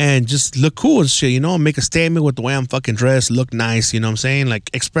 and just look cool and shit, you know, make a statement with the way I'm fucking dressed, look nice, you know what I'm saying? Like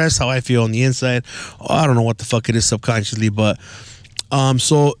express how I feel on the inside. Oh, I don't know what the fuck it is subconsciously, but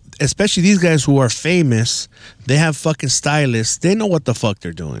so especially these guys who are famous, they have fucking stylists. They know what the fuck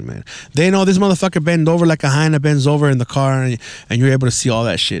they're doing, man. They know this motherfucker bend over like a hyena bends over in the car, and you're able to see all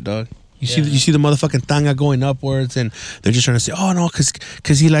that shit, dog. You see the motherfucking tanga going upwards, and they're just trying to say, oh no,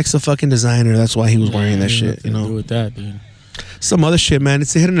 cause he likes the fucking designer. That's why he was wearing that shit, you know. Do with that, dude. Some other shit, man.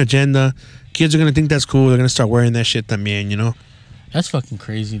 It's a hidden agenda. Kids are gonna think that's cool. They're gonna start wearing that shit también, you know. That's fucking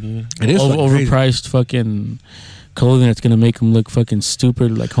crazy, dude. It is fucking crazy. Overpriced fucking clothing that's gonna make them look fucking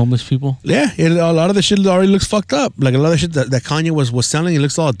stupid, like homeless people. Yeah, a lot of the shit already looks fucked up. Like a lot of shit that Kanye was selling, it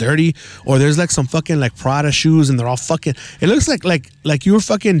looks all dirty. Or there's like some fucking like Prada shoes, and they're all fucking. It looks like you were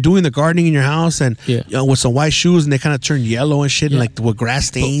fucking doing the gardening in your house, and Yeah. you know, with some white shoes, and they kind of turn yellow and shit, and like with grass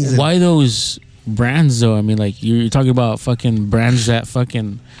stains. And, Why those brands though? I mean, like you're talking about fucking brands that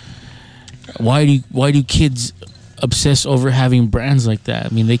fucking. Why do kids obsess over having brands like that? I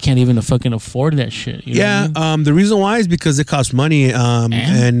mean, they can't even fucking afford that shit. You know yeah, what I mean? the reason why is because it costs money,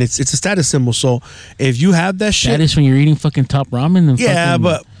 and it's a status symbol. So if you have that shit, That is when you're eating fucking top ramen and yeah,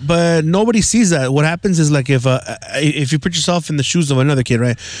 fucking, but nobody sees that. What happens is like if you put yourself in the shoes of another kid,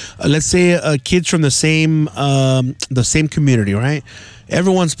 right? Let's say kids from the same community, right?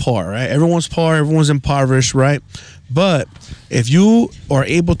 Everyone's poor, right? Everyone's poor. Everyone's impoverished, right? But if you are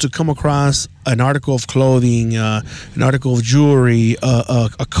able to come across an article of clothing, an article of jewelry,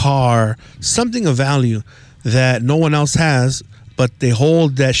 a car, something of value that no one else has, but they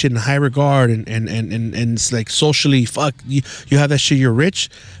hold that shit in high regard, and it's like socially, fuck, you have that shit, you're rich.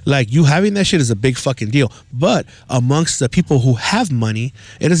 Like, you having that shit is a big fucking deal. But amongst the people who have money,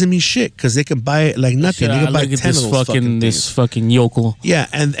 it doesn't mean shit, because they can buy it like nothing. They can buy 10 of those fucking things. this fucking yokel. Yeah,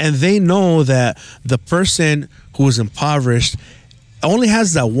 and they know that the person who is impoverished only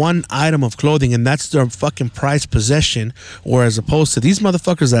has that one item of clothing, and that's their fucking prized possession. Whereas opposed to these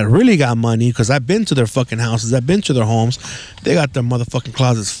motherfuckers that really got money, because I've been to their fucking houses, I've been to their homes, they got their motherfucking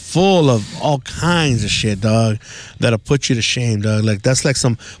closets full of all kinds of shit, dog, that'll put you to shame, dog. Like, that's like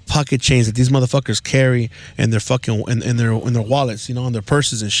some pocket chains that these motherfuckers carry in their fucking in their wallets, you know, in their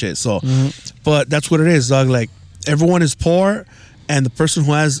purses and shit. So, but that's what it is, dog. Like, everyone is poor, and the person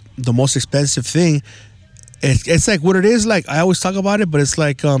who has the most expensive thing, it's like what it is. Like, I always talk about it, but it's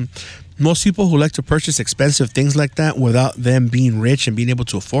like most people who like to purchase expensive things like that without them being rich and being able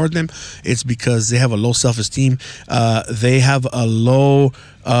to afford them, it's because they have a low self-esteem. They have a low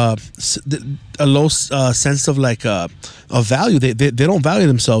sense of like of value. They don't value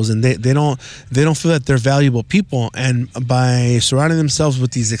themselves, and they don't feel that they're valuable people. And by surrounding themselves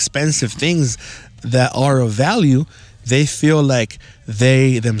with these expensive things that are of value, they feel like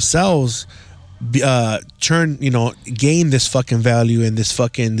they themselves gain this fucking value and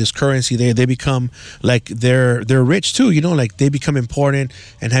this currency. They become like they're rich too, you know, like they become important,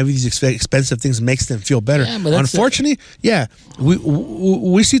 and having these expensive things makes them feel better. Yeah, but unfortunately,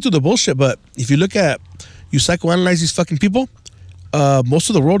 we see through the bullshit. But if you psychoanalyze these fucking people, most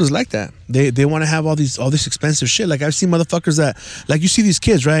of the world is like that. They want to have all this expensive shit. Like, I've seen motherfuckers that, like, you see these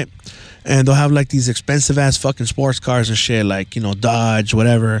kids, right? And they'll have like these expensive ass fucking sports cars and shit, like, you know, Dodge,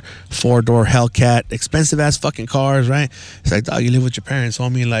 whatever, 4-door Hellcat, expensive ass fucking cars, right? It's like, dog, you live with your parents,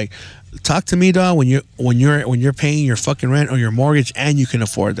 homie. Like, talk to me, dog, when you're paying your fucking rent or your mortgage and you can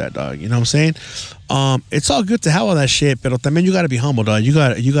afford that, dog. You know what I'm saying? It's all good to have all that shit, but también you gotta be humble, dog. You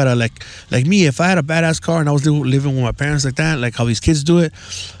gotta like me. If I had a badass car and I was living with my parents like that, like how these kids do it,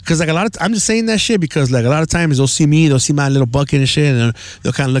 because like I'm just saying that shit because like a lot of times they'll see my little bucket and shit, and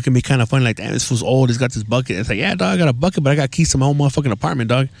they'll kind of look at me kind of funny, like, damn, this fool's old. He's got this bucket. It's like, yeah, dog, I got a bucket, but I got keys to my own motherfucking apartment,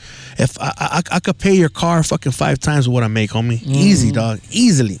 dog. If I could pay your car fucking 5 times what I make, homie, easy, dog,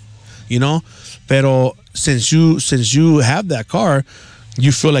 easily, you know. Pero since you have that car,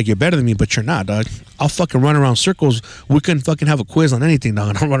 you feel like you're better than me, but you're not, dog. I'll fucking run around circles. We can fucking have a quiz on anything, dog,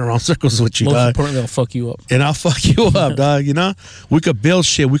 and I'll run around circles with you, Most dog. importantly, I'll fuck you up. And I'll fuck you up, dog, you know? We could build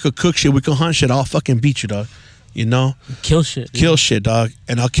shit. We could cook shit. We could hunt shit. I'll fucking beat you, dog. You know? Kill shit. Dude. Kill shit, dog.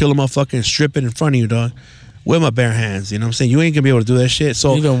 And I'll kill a motherfucker and strip it in front of you, dog. with my bare hands. You know what I'm saying? You ain't gonna be able to do that shit.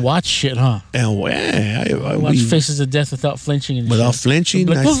 So You even watch shit, huh? and yeah, I Watch Faces of Death without flinching and without shit. flinching.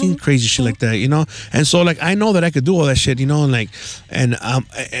 Like, I've seen crazy shit like that, you know. And so like I know that I could do all that shit, you know, and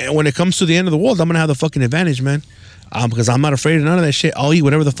when it comes to the end of the world, I'm gonna have the fucking advantage, man. Because I'm not afraid of none of that shit. I'll eat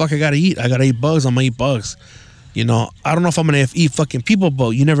whatever the fuck I gotta eat. I gotta eat bugs. I'm gonna eat bugs. You know, I don't know if I'm gonna eat fucking people,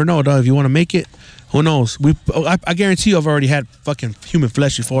 but you never know, dog. If you want to make it, who knows? I guarantee you, I've already had fucking human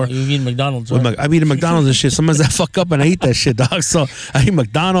flesh before. You've eaten McDonald's, right? I've eaten McDonald's and shit. Sometimes I fuck up and I eat that shit, dog. So I eat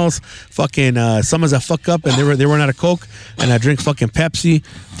McDonald's. Fucking sometimes I fuck up and they run out of Coke and I drink fucking Pepsi.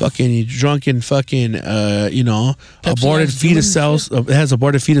 Fucking drunken fucking you know, Pepsi aborted has fetus human cells. It has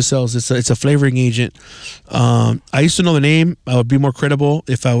aborted fetus cells. It's a flavoring agent. I used to know the name. I would be more credible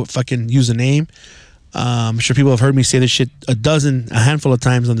if I would fucking use the name. I'm sure people have heard me say this shit a handful of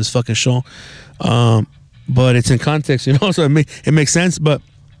times on this fucking show. But it's in context, you know, so it makes sense. But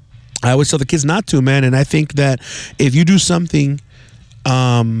I always tell the kids not to, man. And I think that if you do something,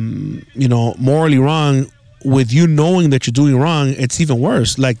 you know, morally wrong, with you knowing that you're doing wrong, it's even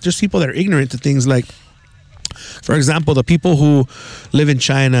worse. Like, there's people that are ignorant to things. Like, for example, the people who live in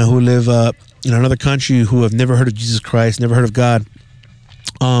China, who live in another country, who have never heard of Jesus Christ, never heard of God.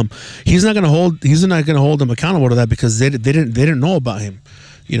 He's not gonna hold them accountable to that because they didn't know about him.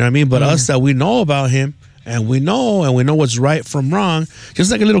 You know what I mean? But us that we know about him and we know what's right from wrong,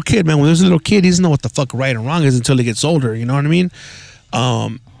 just like a little kid, man. When there's a little kid, he doesn't know what the fuck right and wrong is until he gets older. You know what I mean?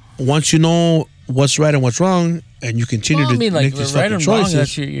 Once you know what's right and what's wrong, and you continue to make these right fucking and choices. wrong,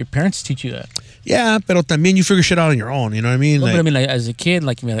 that's your parents teach you that. Yeah, pero también you figure shit out on your own. You know what I mean? No, Like, but I mean, like as a kid,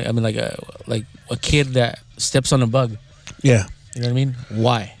 like a kid that steps on a bug. yeah. You know what I mean?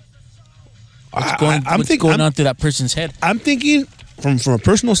 Why? What's I'm going on through that person's head? I'm thinking from a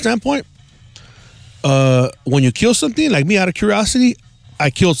personal standpoint, when you kill something, like me, out of curiosity, I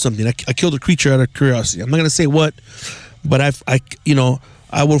killed something. I killed a creature out of curiosity. I'm not gonna say what, but I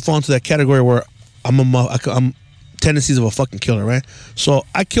will fall into that category where I'm tendencies of a fucking killer, right? So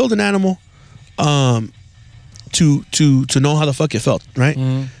I killed an animal, to know how the fuck it felt, right?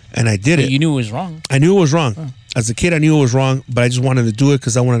 Mm-hmm. And I did it. You knew it was wrong. I knew it was wrong. As a kid, I knew it was wrong, but I just wanted to do it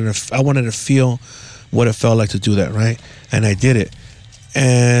because I wanted to feel what it felt like to do that, right? And I did it.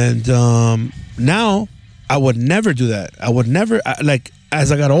 And now I would never do that. I would never as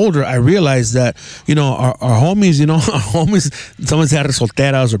I got older, I realized that, you know, our homies, someone's had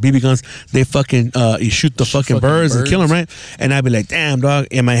solteras or BB guns, they fucking you shoot the fucking birds and kill them, right? And I'd be like, damn, dog.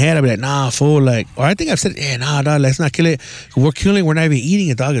 In my head, I'd be like, nah, fool. Like, or I think I've said, yeah, nah, dog, let's not kill it. We're killing, we're not even eating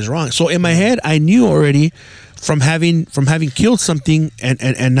it, dog, is wrong. So in my head, I knew already from having killed something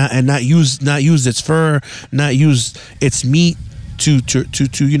and not used its fur, not used its meat to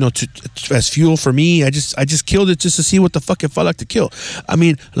as fuel for me. I just killed it just to see what the fuck it felt like to kill. I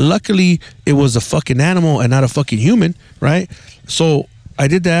mean, luckily it was a fucking animal and not a fucking human, right? So I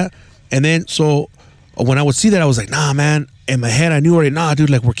did that, and then so when I would see that, I was like, nah, man. In my head, I knew already, nah, dude,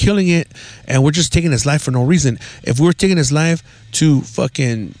 like, we're killing it and we're just taking his life for no reason. If we were taking his life to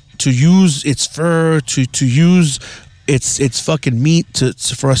use its fur, to use it's fucking meat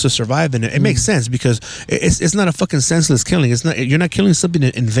for us to survive, and it makes sense because it's not a fucking senseless killing. It's not, you're not killing something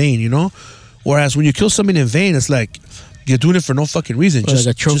in vain, you know. Whereas when you kill something in vain, it's like you're doing it for no fucking reason. Just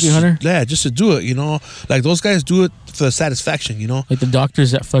like a trophy hunter. Yeah, just to do it, you know. Like those guys do it for the satisfaction, you know. Like the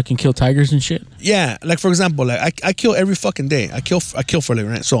doctors that fucking kill tigers and shit. Yeah, like for example, like I kill every fucking day. I kill for a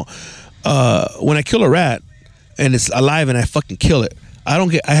living, right? So when I kill a rat and it's alive and I fucking kill it,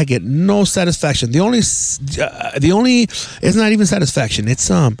 I get no satisfaction. The only it's not even satisfaction. It's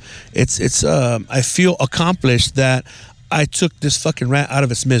I feel accomplished that I took this fucking rat out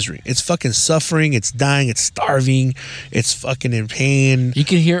of its misery. It's fucking suffering, it's dying, it's starving, it's fucking in pain. You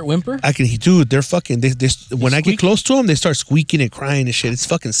can hear it whimper? Dude, they're fucking when I get close to them, they start squeaking and crying and shit. It's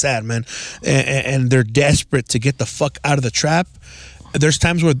fucking sad, man. And they're desperate to get the fuck out of the trap. There's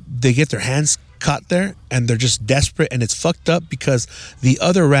times where they get their hands caught there and they're just desperate, and it's fucked up because the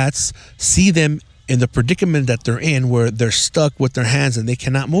other rats see them in the predicament that they're in, where they're stuck with their hands and they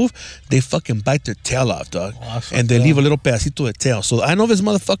cannot move. They fucking bite their tail off, dog. And they leave a little pedacito de tail. So I know this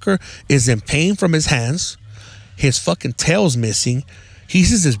motherfucker is in pain from his hands. His fucking tail's missing. He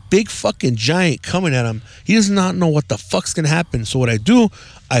sees this big fucking giant coming at him. He does not know what the fuck's gonna happen. So what I do,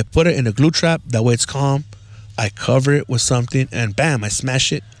 I put it in a glue trap. That way it's calm. I cover it with something and bam, I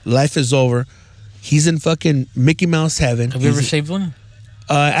smash it. Life is over. He's in fucking Mickey Mouse heaven. Have you ever saved one?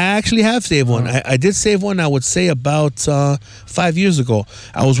 I actually have saved one. I did save one, I would say, about 5 years ago.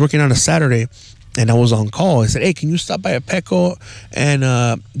 I was working on a Saturday, and I was on call. I said, hey, can you stop by a Petco? And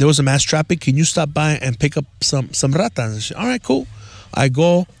there was a mass traffic. Can you stop by and pick up some ratas? And she, all right, cool. I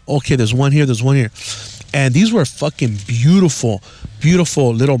go, okay, there's one here, there's one here. And these were fucking beautiful,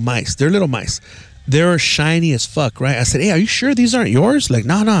 beautiful little mice. They're little mice. They're shiny as fuck, right? I said, hey, are you sure these aren't yours? Like,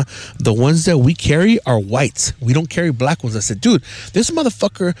 nah. The ones that we carry are white. We don't carry black ones. I said, dude, this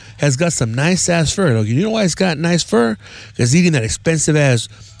motherfucker has got some nice ass fur. Like, you know why he's got nice fur? Because eating that expensive ass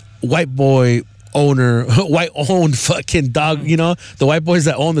white boy owner, white owned fucking dog, you know, the white boys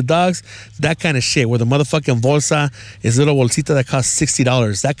that own the dogs, that kind of shit, where the motherfucking bolsa is little bolsita that costs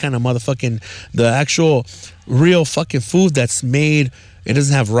 $60. That kind of motherfucking, the actual real fucking food that's made. It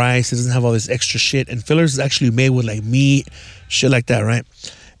doesn't have rice. It doesn't have all this extra shit. And fillers is actually made with like meat, shit like that, right?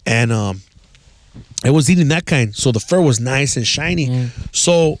 And it was eating that kind. So the fur was nice and shiny.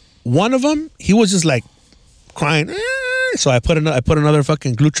 So one of them, he was just like crying. So I put another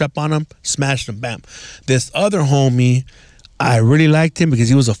fucking glue trap on him, smashed him, bam. This other homie, I really liked him because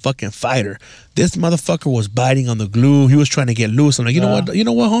he was a fucking fighter. This motherfucker was biting on the glue. He was trying to get loose. I'm like, you know what,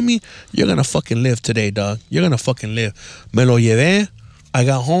 homie? You're gonna fucking live today, dog. You're gonna fucking live. Me lo llevé. I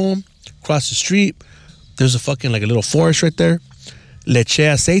got home, across the street. There's a fucking like a little forest right there. Le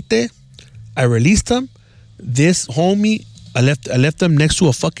eché aceite. I released him. This homie, I left him next to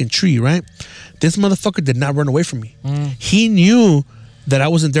a fucking tree, right? This motherfucker did not run away from me. He knew that I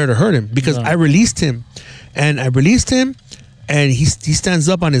wasn't there to hurt him because I released him. And he stands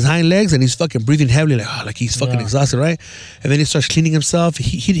up on his hind legs and he's fucking breathing heavily, like he's fucking exhausted, right? And then he starts cleaning himself.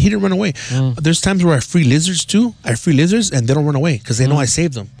 He didn't run away. There's times where I free lizards too. I free lizards and they don't run away because they know I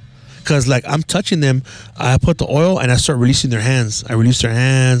saved them. Because like I'm touching them, I put the oil and I start releasing their hands. I release their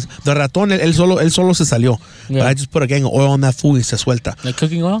hands. The ratón, él solo se salió. But I just put a gang of oil on that fool y se suelta. Like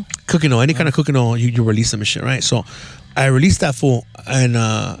cooking oil? Cooking oil. Any kind of cooking oil, you release them and shit, right? So I released that fool and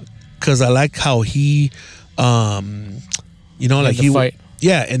because I like how he... you know, like he fight.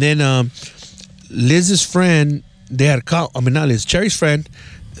 Yeah, and then Liz's friend, they had caught. I mean, not Liz, Cherry's friend.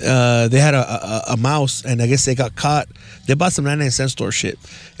 They had a mouse, and I guess they got caught. They bought some 99-cent store shit,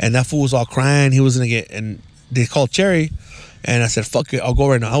 and that fool was all crying. He was gonna get, and they called Cherry, and I said, "Fuck it, I'll go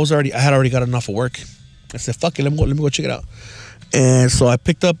right now." I had already got enough of work. I said, "Fuck it, let me go check it out." And so I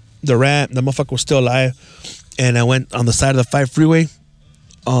picked up the rat. The motherfucker was still alive, and I went on the side of the 5 freeway.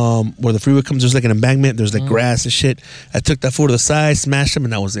 Where the freeway comes, there's like an embankment, there's like grass and shit. I took that fool to the side, smashed him,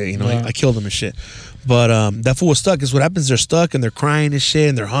 and that was it. You know, I killed him and shit. But that fool was stuck. Because what happens, they're stuck and they're crying and shit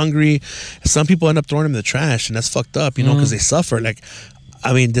and they're hungry. And some people end up throwing them in the trash, and that's fucked up, you know, because they suffer. Like,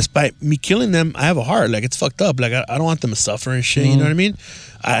 I mean, despite me killing them, I have a heart. Like, it's fucked up. Like, I don't want them to suffer and shit, you know what I mean?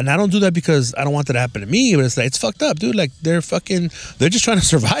 And I don't do that because I don't want that to happen to me, but it's like, it's fucked up, dude. Like, they're just trying to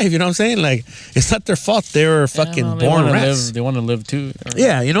survive, you know what I'm saying? Like, it's not their fault they were fucking born rats. They want to live too.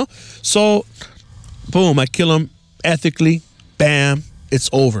 Yeah, you know? So, boom, I kill them ethically. Bam, it's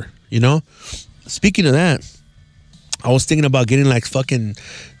over, you know? Speaking of that, I was thinking about getting like fucking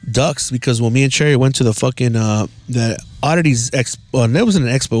ducks because when me and Cherry went to the fucking the oddities expo, well, it wasn't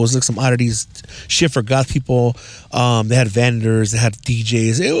an expo, it was like some oddities shit for goth people. They had vendors, they had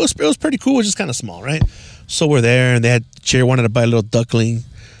DJs. It was pretty cool. It was just kind of small, right? So we're there, and Cherry wanted to buy a little duckling.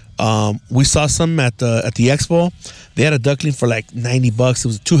 We saw some at the expo. They had a duckling for like $90. It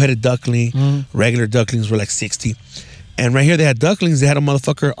was a 2-headed duckling. Regular ducklings were like 60. And right here they had ducklings. They had a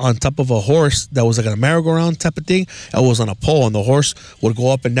motherfucker on top of a horse that was like a merry-go-round type of thing. It was on a pole, and the horse would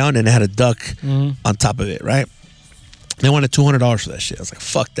go up and down, and it had a duck on top of it, right? They wanted $200 for that shit. I was like,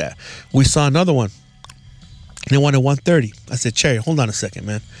 fuck that. We saw another one. They wanted $130. I said, Cherry, hold on a second,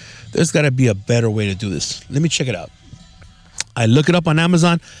 man. There's got to be a better way to do this. Let me check it out. I look it up on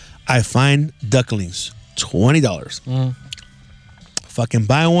Amazon. I find ducklings, $20. Fucking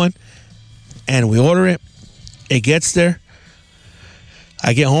buy one, and we order it. It gets there.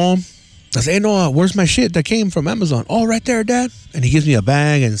 I get home. I say, hey, Noah, where's my shit that came from Amazon? Oh, right there, Dad. And he gives me a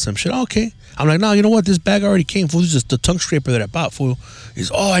bag and some shit. Oh, okay. I'm like, no, you know what? This bag already came. Fool, this is just the tongue scraper that I bought. Fool. He's,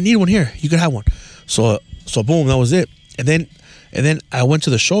 oh, I need one here. You can have one. So boom, that was it. And then I went to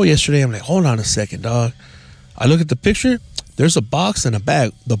the show yesterday. I'm like, hold on a second, dog. I look at the picture. There's a box and a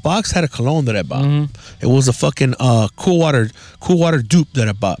bag. The box had a cologne that I bought. It was a fucking cool water dupe that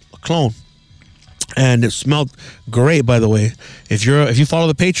I bought, a clone. And it smelled great, by the way. If you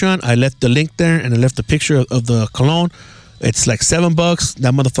follow the Patreon, I left the link there, and I left the picture of the cologne. It's like $7.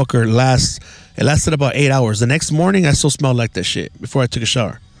 That motherfucker lasted about 8 hours. The next morning, I still smelled like that shit before I took a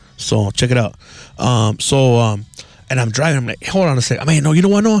shower. So check it out. And I'm driving. I'm like, hold on a second. I mean, no, you know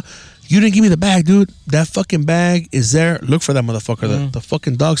what? No, you didn't give me the bag, dude. That fucking bag is there. Look for that motherfucker. The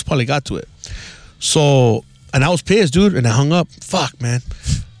fucking dogs probably got to it. So, and I was pissed, dude, and I hung up. Fuck, man.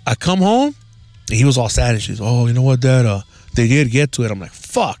 I come home. He was all sad and she's, oh, you know what, Dad? They did get to it. I'm like,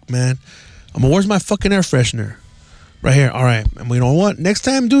 fuck, man. I'm like, where's my fucking air freshener? Right here. All right. And you know what? Next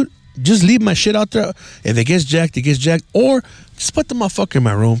time, dude, just leave my shit out there. If it gets jacked, it gets jacked. Or just put the motherfucker in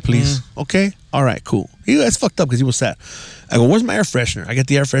my room, please. Okay? All right, cool. That's fucked up because he was sad. I go, where's my air freshener? I get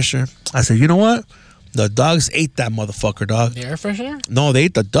the air freshener. I said, you know what? The dogs ate that motherfucker, dog. The air freshener? No, they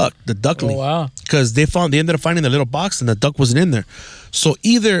ate the duckling. Oh, wow. Because they ended up finding the little box and the duck wasn't in there. So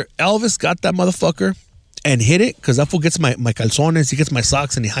either Elvis got that motherfucker and hid it, because that fool gets my calzones, he gets my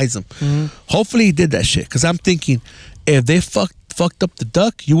socks and he hides them. Hopefully he did that shit, because I'm thinking if they fucked up the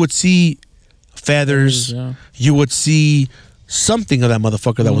duck, you would see feathers, Yeah. you would see something of that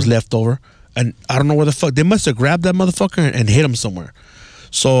motherfucker that was left over. And I don't know where the fuck, they must have grabbed that motherfucker and hit him somewhere.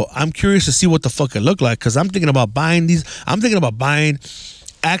 So I'm curious to see what the fuck it looked like, because I'm thinking about buying these. I'm thinking about buying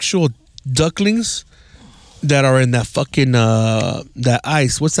actual ducklings that are in that fucking that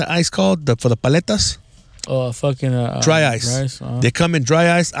ice. What's that ice called? For the paletas? Oh, fucking Dry ice. They come in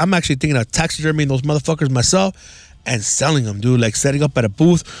dry ice. I'm actually thinking of taxidermying those motherfuckers myself and selling them, dude. Like setting up at a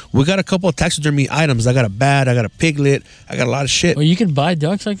booth. We got a couple of taxidermy items. I got a bat. I got a piglet. I got a lot of shit. Oh, you can buy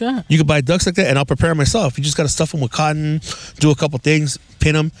ducks like that? You can buy ducks like that, and I'll prepare myself. You just got to stuff them with cotton, do a couple things,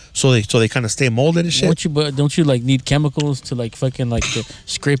 pin them so they kind of stay molded and shit. Don't you like need chemicals to like fucking like to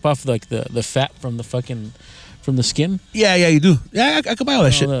scrape off like the fat from the fucking from the skin? Yeah, you do. Yeah, I could buy all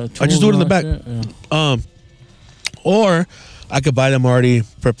that shit. I just do it in the back. Yeah. Or I could buy them already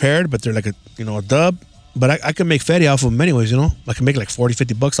prepared, but they're like a dub. But I can make fatty off of them anyways, I can make like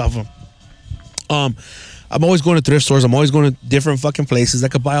 $40-$50 off of them. I'm always going to thrift stores. I'm always going to different fucking places. I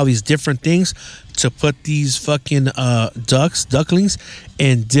could buy all these different things to put these fucking ducklings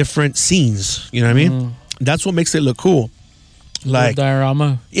in different scenes. You know what I mean? That's what makes it look cool. Like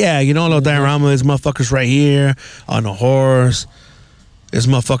diorama. Yeah, a little diorama. There's motherfuckers right here on a horse. There's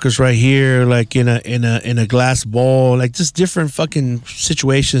motherfuckers right here, like in a glass bowl, like just different fucking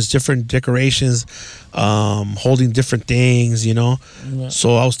situations, different decorations, holding different things, Yeah.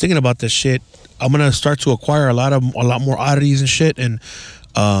 So I was thinking about this shit. I'm gonna start to acquire a lot more oddities and shit, and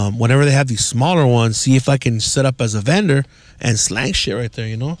whenever they have these smaller ones, see if I can set up as a vendor and slang shit right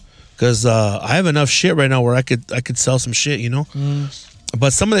there, because I have enough shit right now where I could sell some shit,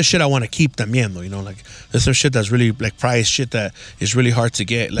 But some of the shit I want to keep también, though, like there's some shit that's really like prized shit that is really hard to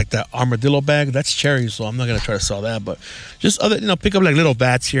get, like that armadillo bag. That's cherry, so I'm not gonna try to sell that. But just other, pick up like little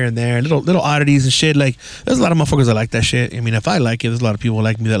bats here and there, little oddities and shit. Like there's a lot of motherfuckers that like that shit. I mean, if I like it, there's a lot of people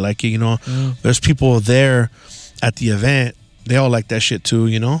like me that like it. There's people there at the event. They all like that shit too.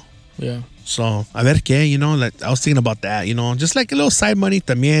 Yeah. So, a ver qué, like I was thinking about that, just like a little side money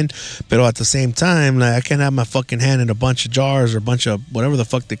también, pero at the same time, like I can't have my fucking hand in a bunch of jars or a bunch of whatever the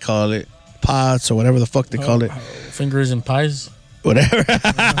fuck they call it, pots or whatever the fuck they call it. Fingers and pies? Whatever.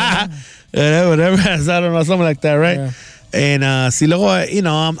 Whatever. I don't know, something like that, right? Yeah. And see, luego,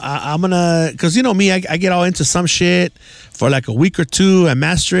 I'm gonna, because me, I get all into some shit for like a week or two. I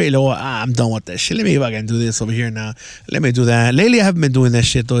master it. Luego, I'm done with that shit. Let me see if I can do this over here now. Let me do that. Lately, I haven't been doing that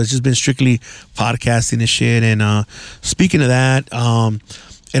shit though. It's just been strictly podcasting and shit. And speaking of that,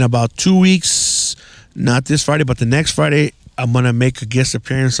 in about 2 weeks, not this Friday, but the next Friday, I'm gonna make a guest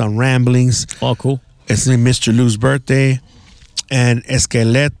appearance on Ramblings. Oh, cool. It's Mr. Lou's birthday, and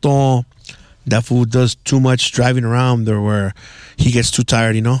Esqueleto. That fool does too much driving around there where he gets too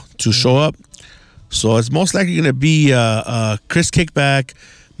tired, to show up. So it's most likely going to be Chris Kickback,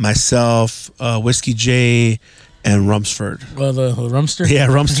 myself, Whiskey J, and Rumsford. Well, the Rumster? Yeah,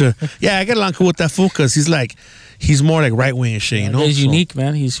 Rumster. Yeah, I get along cool with that fool because he's more like right wing and shit, He's So, unique,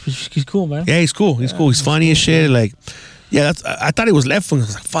 man. He's cool, man. Yeah, he's cool. He's cool. He's funny as shit. Like, yeah, I thought he was left wing. I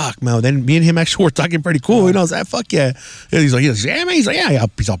was like, fuck, man. Then me and him actually were talking pretty cool. I was like, fuck yeah. He's like, yeah, man. He's like, yeah.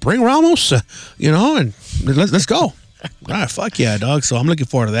 He's like, bring Ramos, and let's go. All right, fuck yeah, dog. So I'm looking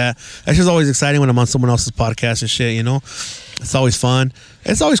forward to that. That's just always exciting when I'm on someone else's podcast and shit, It's always fun.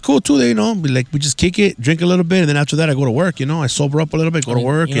 It's always cool too, like we just kick it, drink a little bit, and then after that I go to work, I sober up a little bit, go to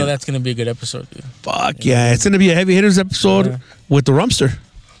work. That's going to be a good episode, dude. Fuck yeah. It's going to be a Heavy Hitters episode with the Rumster,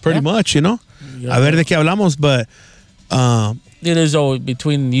 pretty much, Yeah. A ver de qué hablamos, but there's always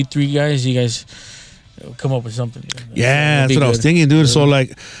between you three guys, you guys come up with something. Yeah, that's what I was thinking, dude. So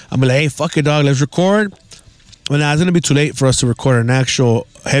like, I'm like, hey, fuck it, dog. Let's record. Well, now it's gonna be too late for us to record an actual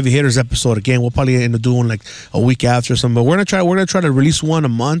Heavy Hitters episode again. We'll probably end up doing like a week after or something. But we're gonna try to release one a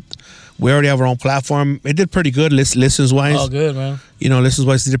month. We already have our own platform. It did pretty good listens wise. Oh, good, man. Listens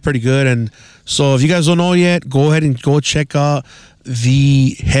wise, it did pretty good. And so if you guys don't know yet, go ahead and go check out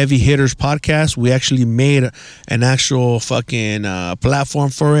the Heavy Hitters podcast. We actually made an actual fucking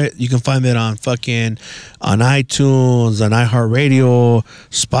platform for it. You can find it on iTunes, on iHeartRadio,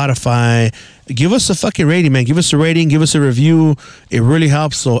 Spotify. give us a fucking rating, man. Give us a rating. Give us a review. It really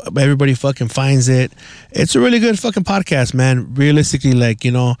helps so everybody fucking finds it. It's a really good fucking podcast, man. Realistically, like,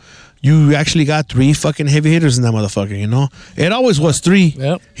 you know, you actually got 3 fucking heavy hitters in that motherfucker, you know? It always was 3.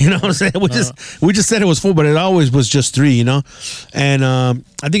 Yep. You know what I'm saying? We just said it was 4, but it always was just 3, you know? And I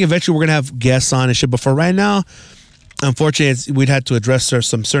think eventually we're going to have guests on and shit. But for right now, unfortunately, we'd had to address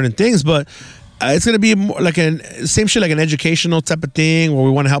some certain things, but it's going to be more like same shit, like an educational type of thing where we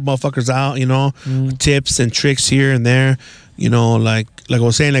want to help motherfuckers out, you know? Tips and tricks here and there. You know, like I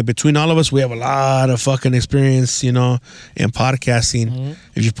was saying, like between all of us, we have a lot of fucking experience, you know, in podcasting.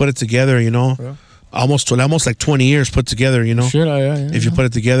 If you put it together, you know, almost like 20 years put together, you know. Shit, yeah. If you put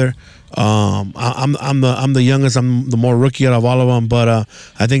it together, I'm the youngest, I'm the more rookie out of all of them. But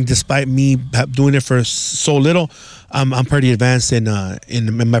I think despite me doing it for so little, I'm pretty advanced in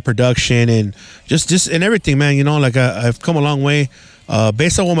my production and just in everything, man. You know, like I've come a long way.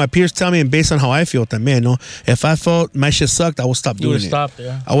 Based on what my peers tell me and based on how I feel, that man, you know, if I felt my shit sucked, I would stop doing it. Stopped,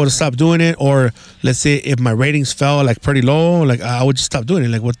 yeah. I would have stopped doing it, or let's say if my ratings fell like pretty low, like I would just stop doing it.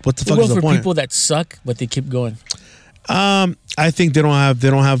 Like what the fuck is the for point? people that suck, but they keep going. I think they don't have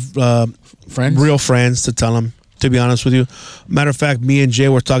Friends, real friends to tell them. To be honest with you, matter of fact, me and Jay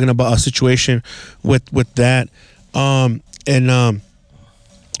were talking about a situation with that, where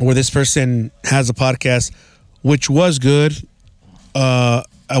this person has a podcast, which was good. At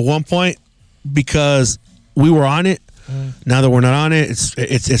one point, because we were on it. Now that we're not on it,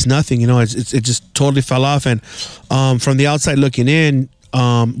 it's nothing. You know, it just totally fell off. And from the outside looking in,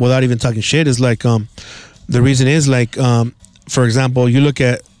 without even talking shit, is like the reason is like, for example, you look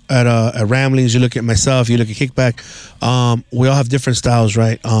at Ramblings, you look at myself, you look at Kickback. We all have different styles,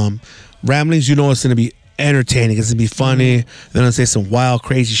 right? Ramblings, you know, it's gonna be entertaining, it's gonna be funny. They're gonna say some wild,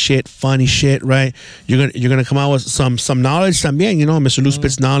 crazy shit, funny shit, right? You're gonna come out with some knowledge también, you know. Mr. Lou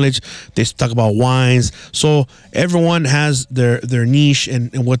spits knowledge. They talk about wines, so everyone has their niche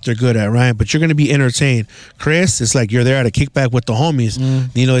and what they're good at, right? But you're gonna be entertained. Chris, it's like you're there at a Kickback with the homies.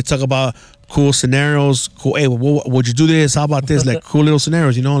 You know, they talk about cool scenarios. Cool. Hey, would you do this? How about this? Like cool little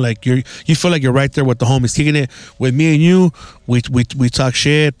scenarios, you know. Like you feel like you're right there with the homies, kicking it with me and you. We talk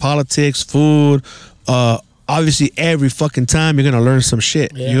shit, politics, food. Obviously, every fucking time you're gonna learn some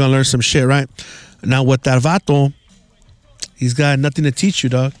shit. Yeah. You're gonna learn some shit, right? Now with that vato, he's got nothing to teach you,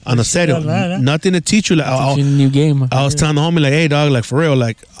 dog. On the serio, nothing to teach you. Like teaching a new game. I was telling the homie, like, hey, dog, like for real,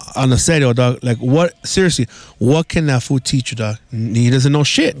 like on the serio, dog, like what? Seriously, what can that fool teach you, dog? He doesn't know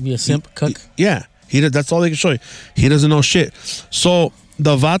shit. Be a simp cook. Yeah, that's all they can show you. He doesn't know shit. So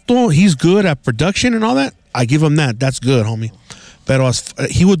the vato, he's good at production and all that. I give him that. That's good, homie. But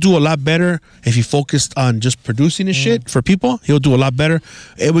he would do a lot better if he focused on just producing his shit for people. He'll do a lot better.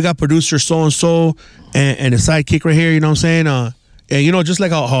 Hey, we got producer so-and-so and a sidekick right here, you know what I'm saying? And, you know, just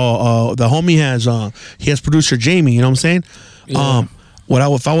like how the homie has, he has producer Jamie, you know what I'm saying? Yeah.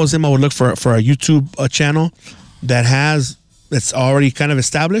 If I was him, I would look for a YouTube channel that's already kind of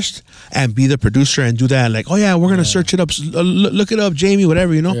established and be the producer and do that. Like, oh yeah, we're gonna search it up, look it up, Jamie,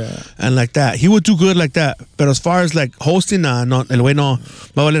 whatever, you know, and like that. He would do good like that. But as far as like hosting, no, el güey no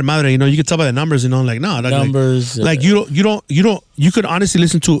va a valer madre. You know, you can tell by the numbers. You know, like no, numbers. Like you could honestly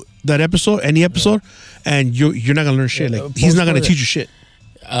listen to that episode, any episode, and you're not gonna learn shit. Like he's not gonna teach you shit.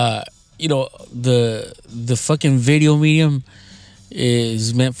 You know, the fucking video medium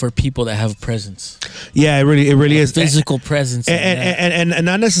is meant for people that have presence. Yeah, it really is. Physical presence. And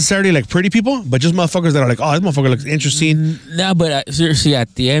not necessarily like pretty people, but just motherfuckers that are like, oh, this motherfucker looks interesting. No, but seriously,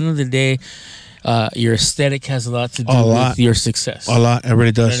 at the end of the day, your aesthetic has a lot to do with your success. A lot. It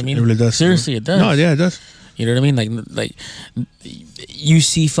really does. You know what I mean? It really does. Seriously, it does. No, yeah, it does. You know what I mean? Like you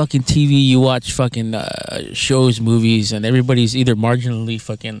see fucking TV, you watch fucking shows, movies, and everybody's either marginally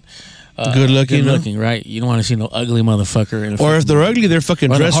fucking good looking, right? You don't want to see no ugly motherfucker in a or if they're ugly, they're fucking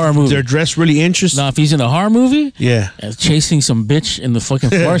dressed. They're dressed really interesting. Now, if he's in a horror movie, chasing some bitch in the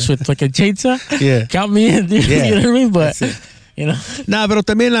fucking forest with like a chainsaw, count me in, dude. Yeah. You know what I mean? But you know, nah, but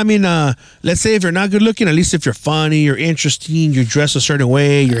también, I mean, let's say if you're not good looking, at least if you're funny, you're interesting, you're dressed a certain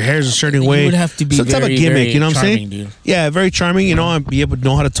way, your hair's a certain way, you would have to be some type of gimmick. You know what I'm saying? Dude. Yeah, very charming. You know, and be able to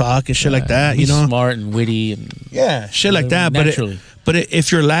know how to talk and shit like that. You know, smart and witty and shit like that. Naturally. But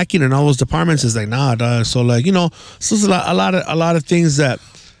if you're lacking in all those departments, it's like nah, dog. So like, you know, so there's a lot of things that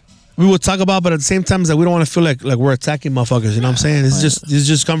we would talk about, but at the same time, that we don't want to feel like we're attacking motherfuckers. You know what I'm saying? It's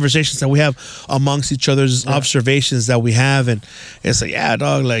just conversations that we have amongst each other's observations that we have, and it's like, yeah,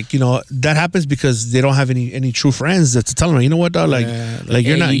 dog. Like, you know, that happens because they don't have any true friends to tell them, you know what, dog, like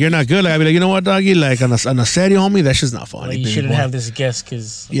you're not good. Like I'd be like, you know what, doggy, like on a serio, homie, that shit's not funny. You shouldn't have this guest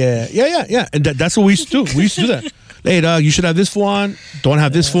because yeah, and that's what we used to do. We used to do that. Hey, dog, you should have this fool on. Don't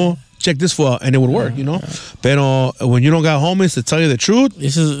have this fool. check this fool out, and it would work, you know. Pero when you don't got homies to tell you the truth,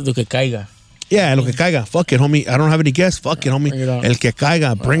 This is lo que caiga. yeah, lo que caiga. Fuck it, homie. I don't have any guests. Fuck it, homie. Bring it on. El que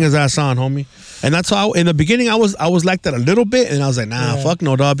caiga. Bring his ass on, homie. And that's how, in the beginning, I was like that a little bit. And I was like, nah, fuck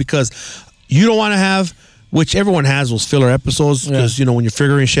no, dog. Because you don't want to have, which everyone has those filler episodes. Because, you know, when you're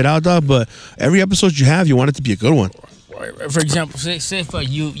figuring shit out, dog. But every episode you have, you want it to be a good one. For example, say if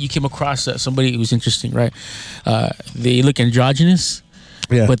you came across somebody who's interesting, right? They look androgynous,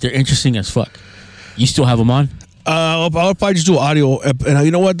 but they're interesting as fuck. You still have them on? I would probably just do audio. And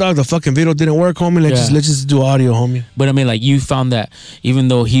you know what, dog? The fucking video didn't work, homie. Let's just do audio, homie. But I mean, like, you found that even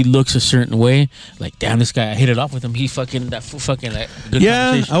though he looks a certain way, like, damn, this guy, I hit it off with him. He fucking like good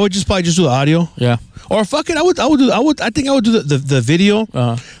conversation. I would just probably just do the audio. Yeah. Or fuck it, I think I would do the video.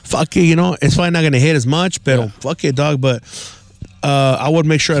 Fuck it, you know, it's probably not gonna hit as much, but fuck it, dog. But I would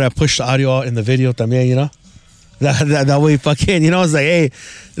make sure that I push the audio out in the video también, you know. That way, fucking, you know, it's like, hey,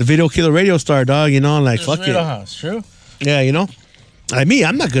 the video killer radio star, dog, you know, like, fuck it. House, true. Yeah, you know. Like me,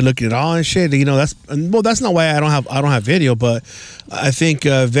 I'm not good looking at all and shit. You know, that's not why I don't have video. But I think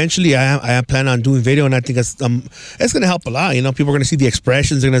eventually I plan on doing video, and I think it's gonna help a lot. You know, people are gonna see the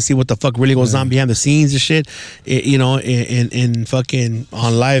expressions, they're gonna see what the fuck really goes on behind the scenes and shit. You know, in fucking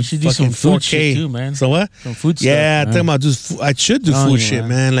on live. You should do fucking some food 4K shit too, man. So what? Some food stuff. Yeah, man. talking about I should do food shit,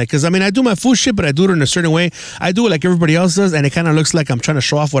 man. Like, cause I mean, I do my food shit, but I do it in a certain way. I do it like everybody else does, and it kind of looks like I'm trying to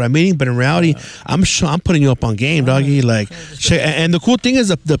show off what I'm eating, but in reality, I'm putting you up on game, doggy. Like, and the cool thing is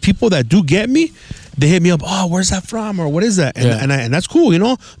the people that do get me, they hit me up, oh, where's that from, or what is that, and that's cool, you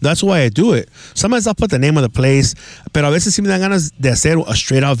know. That's why I do it. Sometimes I'll put the name of the place, pero a veces sí me dan ganas de hacer a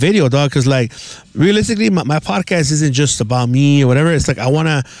straight out video, dog, because like realistically my podcast isn't just about me or whatever. It's like I want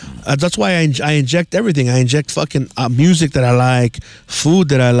to that's why I inject everything. I inject fucking music that I like, food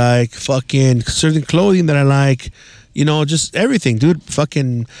that I like, fucking certain clothing that I like, you know, just everything, dude.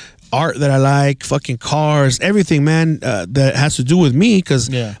 Fucking art that I like, fucking cars, everything, man, that has to do with me, because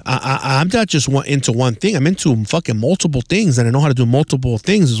I'm not just into one thing. I'm into fucking multiple things, and I know how to do multiple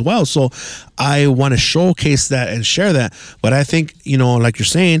things as well. So I want to showcase that and share that. But I think, you know, like you're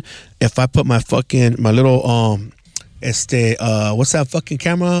saying, if I put my little what's that fucking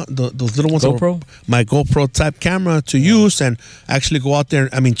camera? Those little ones. GoPro? My GoPro type camera to use, and actually go out there.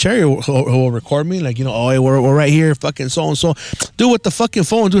 I mean, Cherry will record me, like, you know, oh, hey, we're right here, fucking so and so. Do with the fucking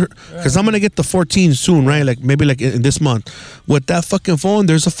phone, dude, because I'm gonna get the 14 soon, right? Like maybe like in this month. With that fucking phone,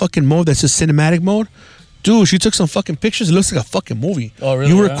 there's a fucking mode that's just cinematic mode. Dude, she took some fucking pictures. It looks like a fucking movie. Oh,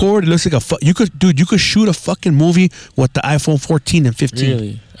 really? You record, it looks like you could shoot a fucking movie with the iPhone 14 and 15.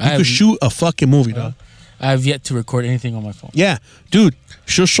 Really? You could shoot a fucking movie, dog. I have yet to record anything on my phone. Yeah, dude,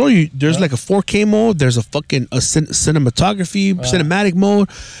 she'll show you. There's like a 4K mode. There's a fucking cinematography, cinematic mode.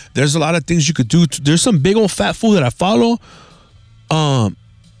 There's a lot of things you could do. There's some big old fat fool that I follow.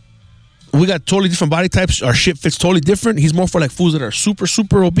 We got totally different body types. Our shit fits totally different. He's more for like fools that are super,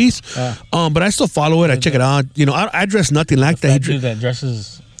 super obese. But I still follow it. I check it out. You know, I dress nothing like that. Dude that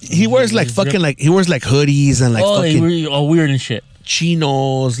dresses. He wears like fucking like hoodies and like fucking all weird and shit.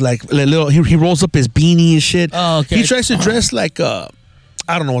 chinos, like little. He rolls up his beanie and shit. Oh, okay. He tries to dress like I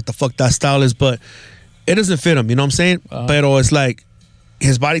don't know what the fuck that style is, but it doesn't fit him. You know what I'm saying? Pero it's like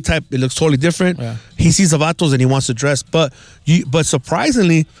his body type. It looks totally different. Yeah. He sees the vatos and he wants to dress, but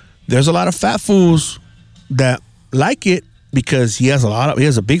surprisingly, there's a lot of fat fools that like it because he has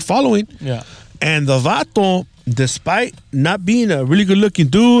a big following. Yeah. And the vato, despite not being a really good looking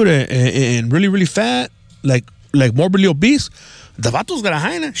dude and really, really fat, like morbidly obese, the vato's got a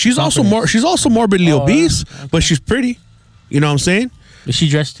hyena. She's also morbidly obese, but she's pretty. You know what I'm saying? Is she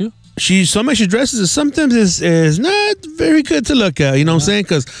dressed too? Sometimes she dresses and sometimes is not very good to look at. You know what I'm saying?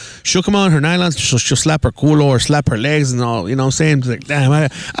 Because she'll come out in her nylons, she'll slap her culo or slap her legs and all. You know what I'm saying? It's like, damn,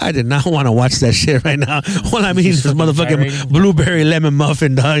 I did not want to watch that shit right now. All I mean is this motherfucking blueberry lemon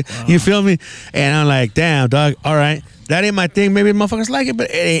muffin, dog. You feel me? And I'm like, damn, dog. All right. That ain't my thing. Maybe motherfuckers like it, but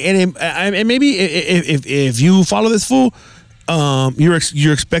it ain't. And maybe if you follow this fool,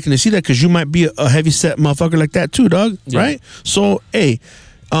 you're expecting to see that because you might be a heavy set motherfucker like that too, dog. Yeah. Right? So, hey,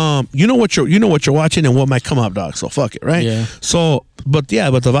 you know what you're watching and what might come up, dog. So fuck it, right? Yeah. So, but the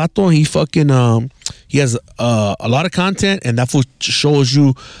vato, he fucking he has a lot of content, and that fool shows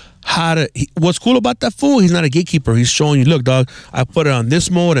you how to. What's cool about that fool? He's not a gatekeeper. He's showing you, look, dog. I put it on this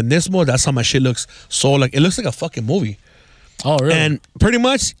mode and this mode. That's how my shit looks. So like, it looks like a fucking movie. Oh, really? And pretty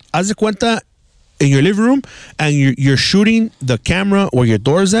much, haz de cuenta, in your living room, and you're shooting the camera where your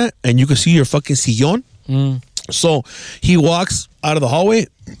door's at, and you can see your fucking sillon. So he walks out of the hallway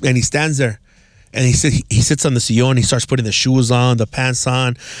and he stands there, and he sits on the sillon. He starts putting the shoes on, the pants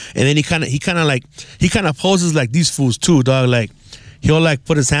on, and then he kind of poses like these fools too, dog. Like he'll like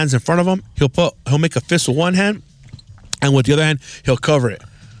put his hands in front of him. He'll make a fist with one hand, and with the other hand, he'll cover it.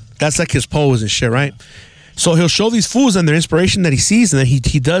 That's like his pose and shit, right? So he'll show these fools and their inspiration that he sees, and then he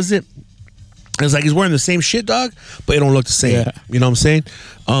does it. It's like he's wearing the same shit, dog, but it don't look the same. Yeah. You know what I'm saying?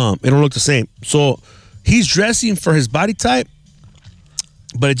 It don't look the same. So he's dressing for his body type,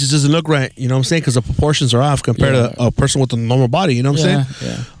 but it just doesn't look right. You know what I'm saying? Because the proportions are off compared to a person with a normal body. You know what I'm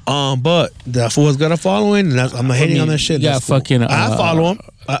saying? Yeah. But that fool has got a following, and I'm not hating on that shit. Yeah, That's cool. fucking. I follow him.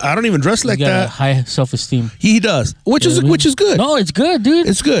 I don't even dress like Got a that. high self-esteem. He does, which is good. No, it's good, dude.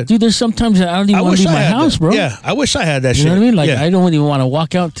 It's good. Dude, there's sometimes that I don't even I want wish to leave I my had house, that. bro. Yeah, I wish I had that You shit. know what I mean? Like, yeah. I don't even want to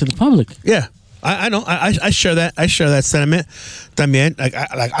walk out to the public. Yeah, I know. I share that. I share that sentiment. También,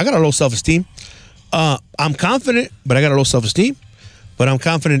 I got a low self-esteem. I'm confident, but I got a low self-esteem. But I'm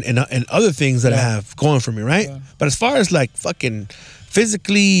confident in other things that I have going for me, right? But as far as like fucking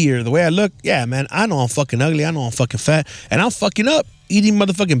physically or the way I look, yeah, man, I know I'm fucking ugly. I know I'm fucking fat, and I'm fucking up eating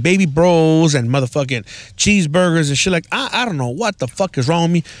motherfucking baby bros and motherfucking cheeseburgers and shit. Like I don't know what the fuck is wrong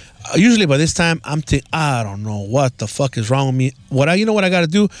with me. Usually by this time I'm thinking, I don't know what the fuck is wrong with me. You know what I gotta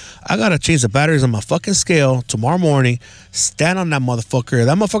do? I gotta change the batteries on my fucking scale tomorrow morning. Stand on that motherfucker.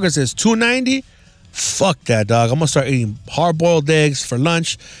 That motherfucker says 290. Fuck that, dog. I'm gonna start eating hard-boiled eggs for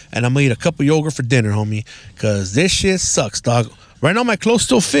lunch, and I'm gonna eat a cup of yogurt for dinner, homie. Cause this shit sucks, dog. Right now my clothes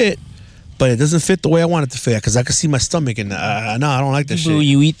still fit, but it doesn't fit the way I want it to fit. Cause I can see my stomach, and no, I don't like that Bro, shit.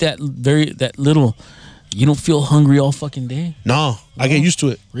 you eat that little, you don't feel hungry all fucking day. No, I get used to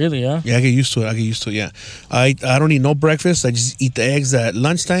it. Really, huh? Yeah, I get used to it. Yeah, I don't eat no breakfast. I just eat the eggs at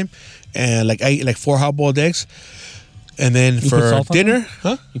lunchtime, and like I eat like 4 hard-boiled eggs, and then You put for salt on dinner,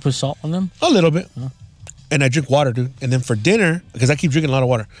 them? You put salt on them? a little bit. And I drink water, dude. And then for dinner, because I keep drinking a lot of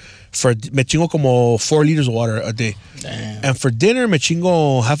water, me chingo como 4 liters of water a day. Damn. And for dinner, me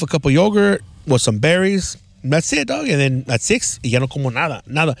chingo half a cup of yogurt with some berries. That's it, dog. And then at 6, ya no como nada.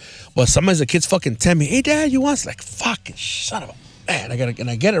 But sometimes the kids fucking tell me, hey, Dad, you want? It's like, fucking son of a man.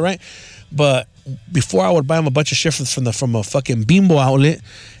 I get it, right? But before I would buy them a bunch of shit from a fucking Bimbo outlet.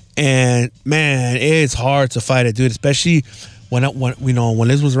 And, man, it's hard to fight it, dude. Especially when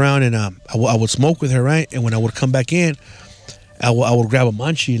Liz was around and I would smoke with her, right? And when I would come back in, I would grab a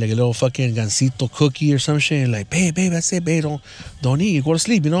munchie, like a little fucking gansito cookie or some shit, and like, babe, that's it, babe, don't eat, go to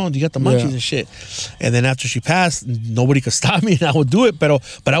sleep, you know, you got the munchies and shit. And then after she passed, nobody could stop me, and I would do it, but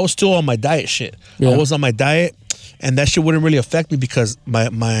I was still on my diet shit. Yeah. I was on my diet, and that shit wouldn't really affect me because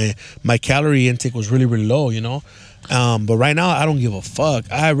my calorie intake was really, really low, you know. But right now, I don't give a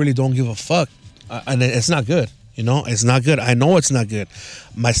fuck. I really don't give a fuck, and it's not good. You know, it's not good. I know it's not good.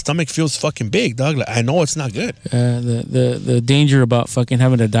 My stomach feels fucking big, dog. Like, I know it's not good. The danger about fucking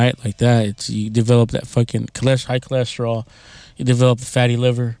having a diet like that, it's you develop that fucking high cholesterol. You develop a fatty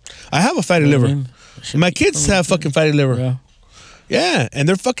liver. I have a fatty You know what liver. I mean? My kids have fucking fatty liver. Yeah. Yeah, and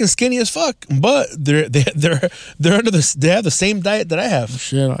they're fucking skinny as fuck. But they're under they have the same diet that I have.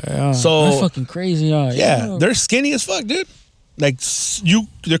 Shit, yeah. So- That's fucking crazy. Yeah, they're skinny as fuck, dude. Like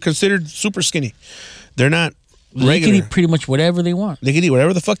they're considered super skinny. They're not They regular. can eat pretty much whatever they want. They can eat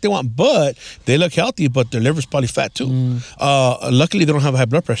whatever the fuck they want, but they look healthy, but their liver's probably fat too. Luckily, they don't have high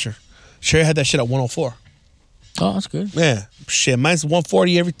blood pressure. Sherry had that shit at 104. Oh, that's good. Yeah, shit, mine's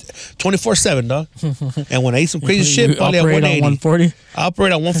 140 every 24/7, dog. And when I eat some crazy shit, You probably at operate 180. on 140. I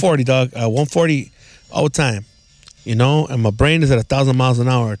operate at 140, dog. 140 all the time, you know. And my brain is at 1,000 miles an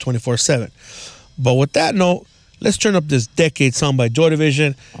hour, 24/7. But with that note, let's turn up this Decade song by Joy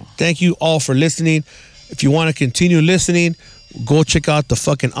Division. Thank you all for listening. If you want to continue listening, go check out the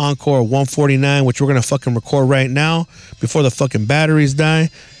fucking Encore 149, which we're gonna fucking record right now before the fucking batteries die.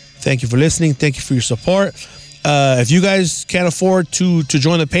 Thank you for listening. Thank you for your support. If you guys can't afford to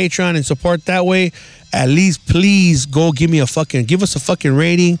join the Patreon and support that way, at least please go give us a fucking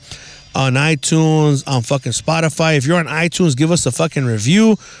rating on iTunes, on fucking Spotify. If you're on iTunes, give us a fucking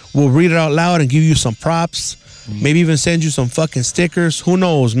review. We'll read it out loud and give you some props. Maybe even send you some fucking stickers. Who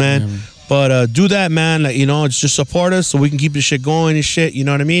knows, man? But do that, man. Like, you know, just support us so we can keep this shit going and shit. You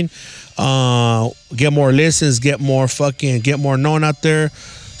know what I mean? Get more listens, get more known out there.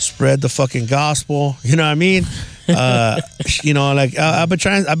 Spread the fucking gospel. You know what I mean? You know, like I've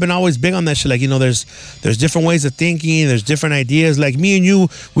been always big on that shit. Like, you know, there's different ways of thinking. There's different ideas. Like me and you,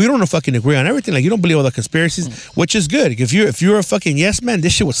 we don't fucking agree on everything. Like you don't believe all the conspiracies, which is good. If you're a fucking yes man,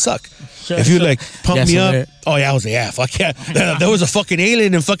 this shit would suck. If you like pump Yes, me man. up, oh yeah, I was like, yeah, fuck yeah. There was a fucking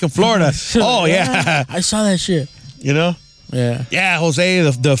alien in fucking Florida. Oh yeah, I saw that shit. you know. Yeah. Yeah, Jose,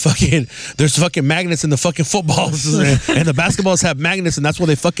 the fucking, there's fucking magnets in the fucking footballs and the basketballs have magnets and that's where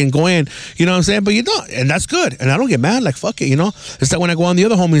they fucking go in. You know what I'm saying? But you don't, and that's good. And I don't get mad, like, fuck it, you know? It's like when I go on the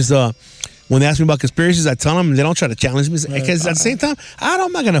other homies, when they ask me about conspiracies, I tell them, and they don't try to challenge me. Because at the same time,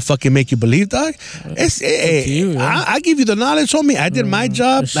 I'm not gonna fucking make you believe, dog. I give you the knowledge, homie. I did my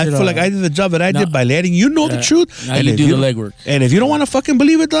job. I feel like I did the job that I did by letting you know the truth. Now And you if do the legwork. And if you don't want to fucking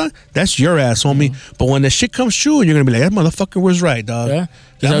believe it, dog, that's your ass, homie. But when the shit comes true, and you're gonna be like, that motherfucker was right, dog. Yeah.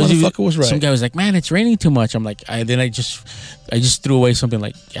 That motherfucker was right. Some guy was like, "Man, it's raining too much." I'm like, I just threw away something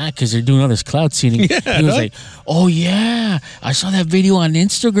like, "Yeah, because they're doing all this cloud seeding." Yeah, he was dog. like, "Oh yeah, I saw that video on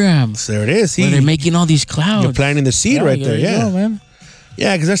Instagram So there it is. where they're making all these clouds." You're planting the seed right there. you Yeah. go, man.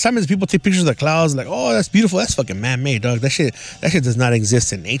 Yeah, because there's times people take pictures of the clouds like, oh, that's beautiful. That's fucking man-made, dog. That shit does not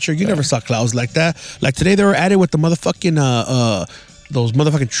exist in nature. You never saw clouds like that. Like today they were at it with the motherfucking those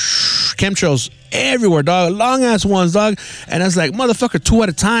motherfucking chemtrails everywhere, dog. Long ass ones, dog. And it's like, motherfucker, 2 at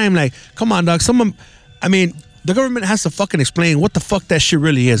a time. Like, come on, dog. The government has to fucking explain what the fuck that shit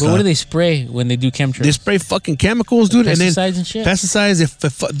really is. But dog. what do they spray when they do chemtrails? They spray fucking chemicals, dude, and then Pesticides and shit? Pesticides. If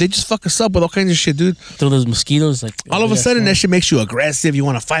they just fuck us up with all kinds of shit, dude. Throw those mosquitoes like All of a sudden, that shit makes you aggressive. You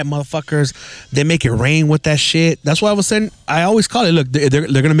want to fight motherfuckers. They make it rain with that shit. That's why all of a sudden, I always call it, look, they're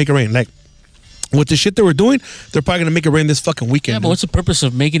going to make it rain. Like, with the shit that we're doing, they're probably going to make it rain this fucking weekend. Yeah, but what's the purpose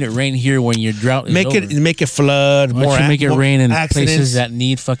of making it rain here when your drought is make over? it flood. Why don't you make it more rain in accidents, places that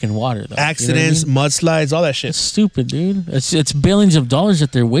need fucking water? Though? accidents, You know what I mean? mudslides, all that shit. It's stupid, dude. It's billions of dollars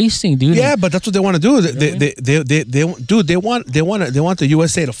that they're wasting, dude. Yeah, but that's what they want to do. They want the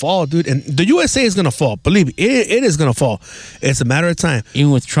USA to fall, dude. And the USA is gonna fall. Believe me, it is gonna fall. It's a matter of time.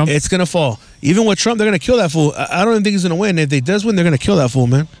 Even with Trump. It's gonna fall. Even with Trump, they're gonna kill that fool. I don't even think he's gonna win. If he does win, they're gonna kill that fool,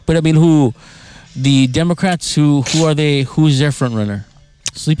 man. But I mean, the Democrats? Who are they? Who's their front runner?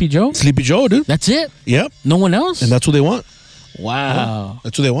 Sleepy Joe. Sleepy Joe, dude. That's it. Yep. No one else. And that's what they want. Wow.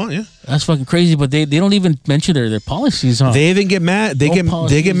 That's what they want. Yeah. That's fucking crazy. But they don't even mention their policies, huh? They even get mad. They get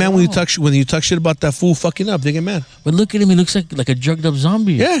policies mad at when you all. talk shit about that fool fucking up. They get mad. But look at him. He looks like a drugged up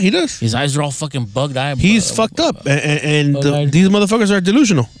zombie. Yeah, he does. His eyes are all fucking bugged eyed. He's fucked up, and bug-eyed. these motherfuckers are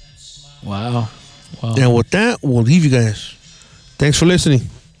delusional. Wow. And with that, we'll leave you guys. Thanks for listening.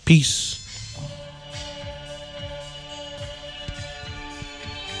 Peace.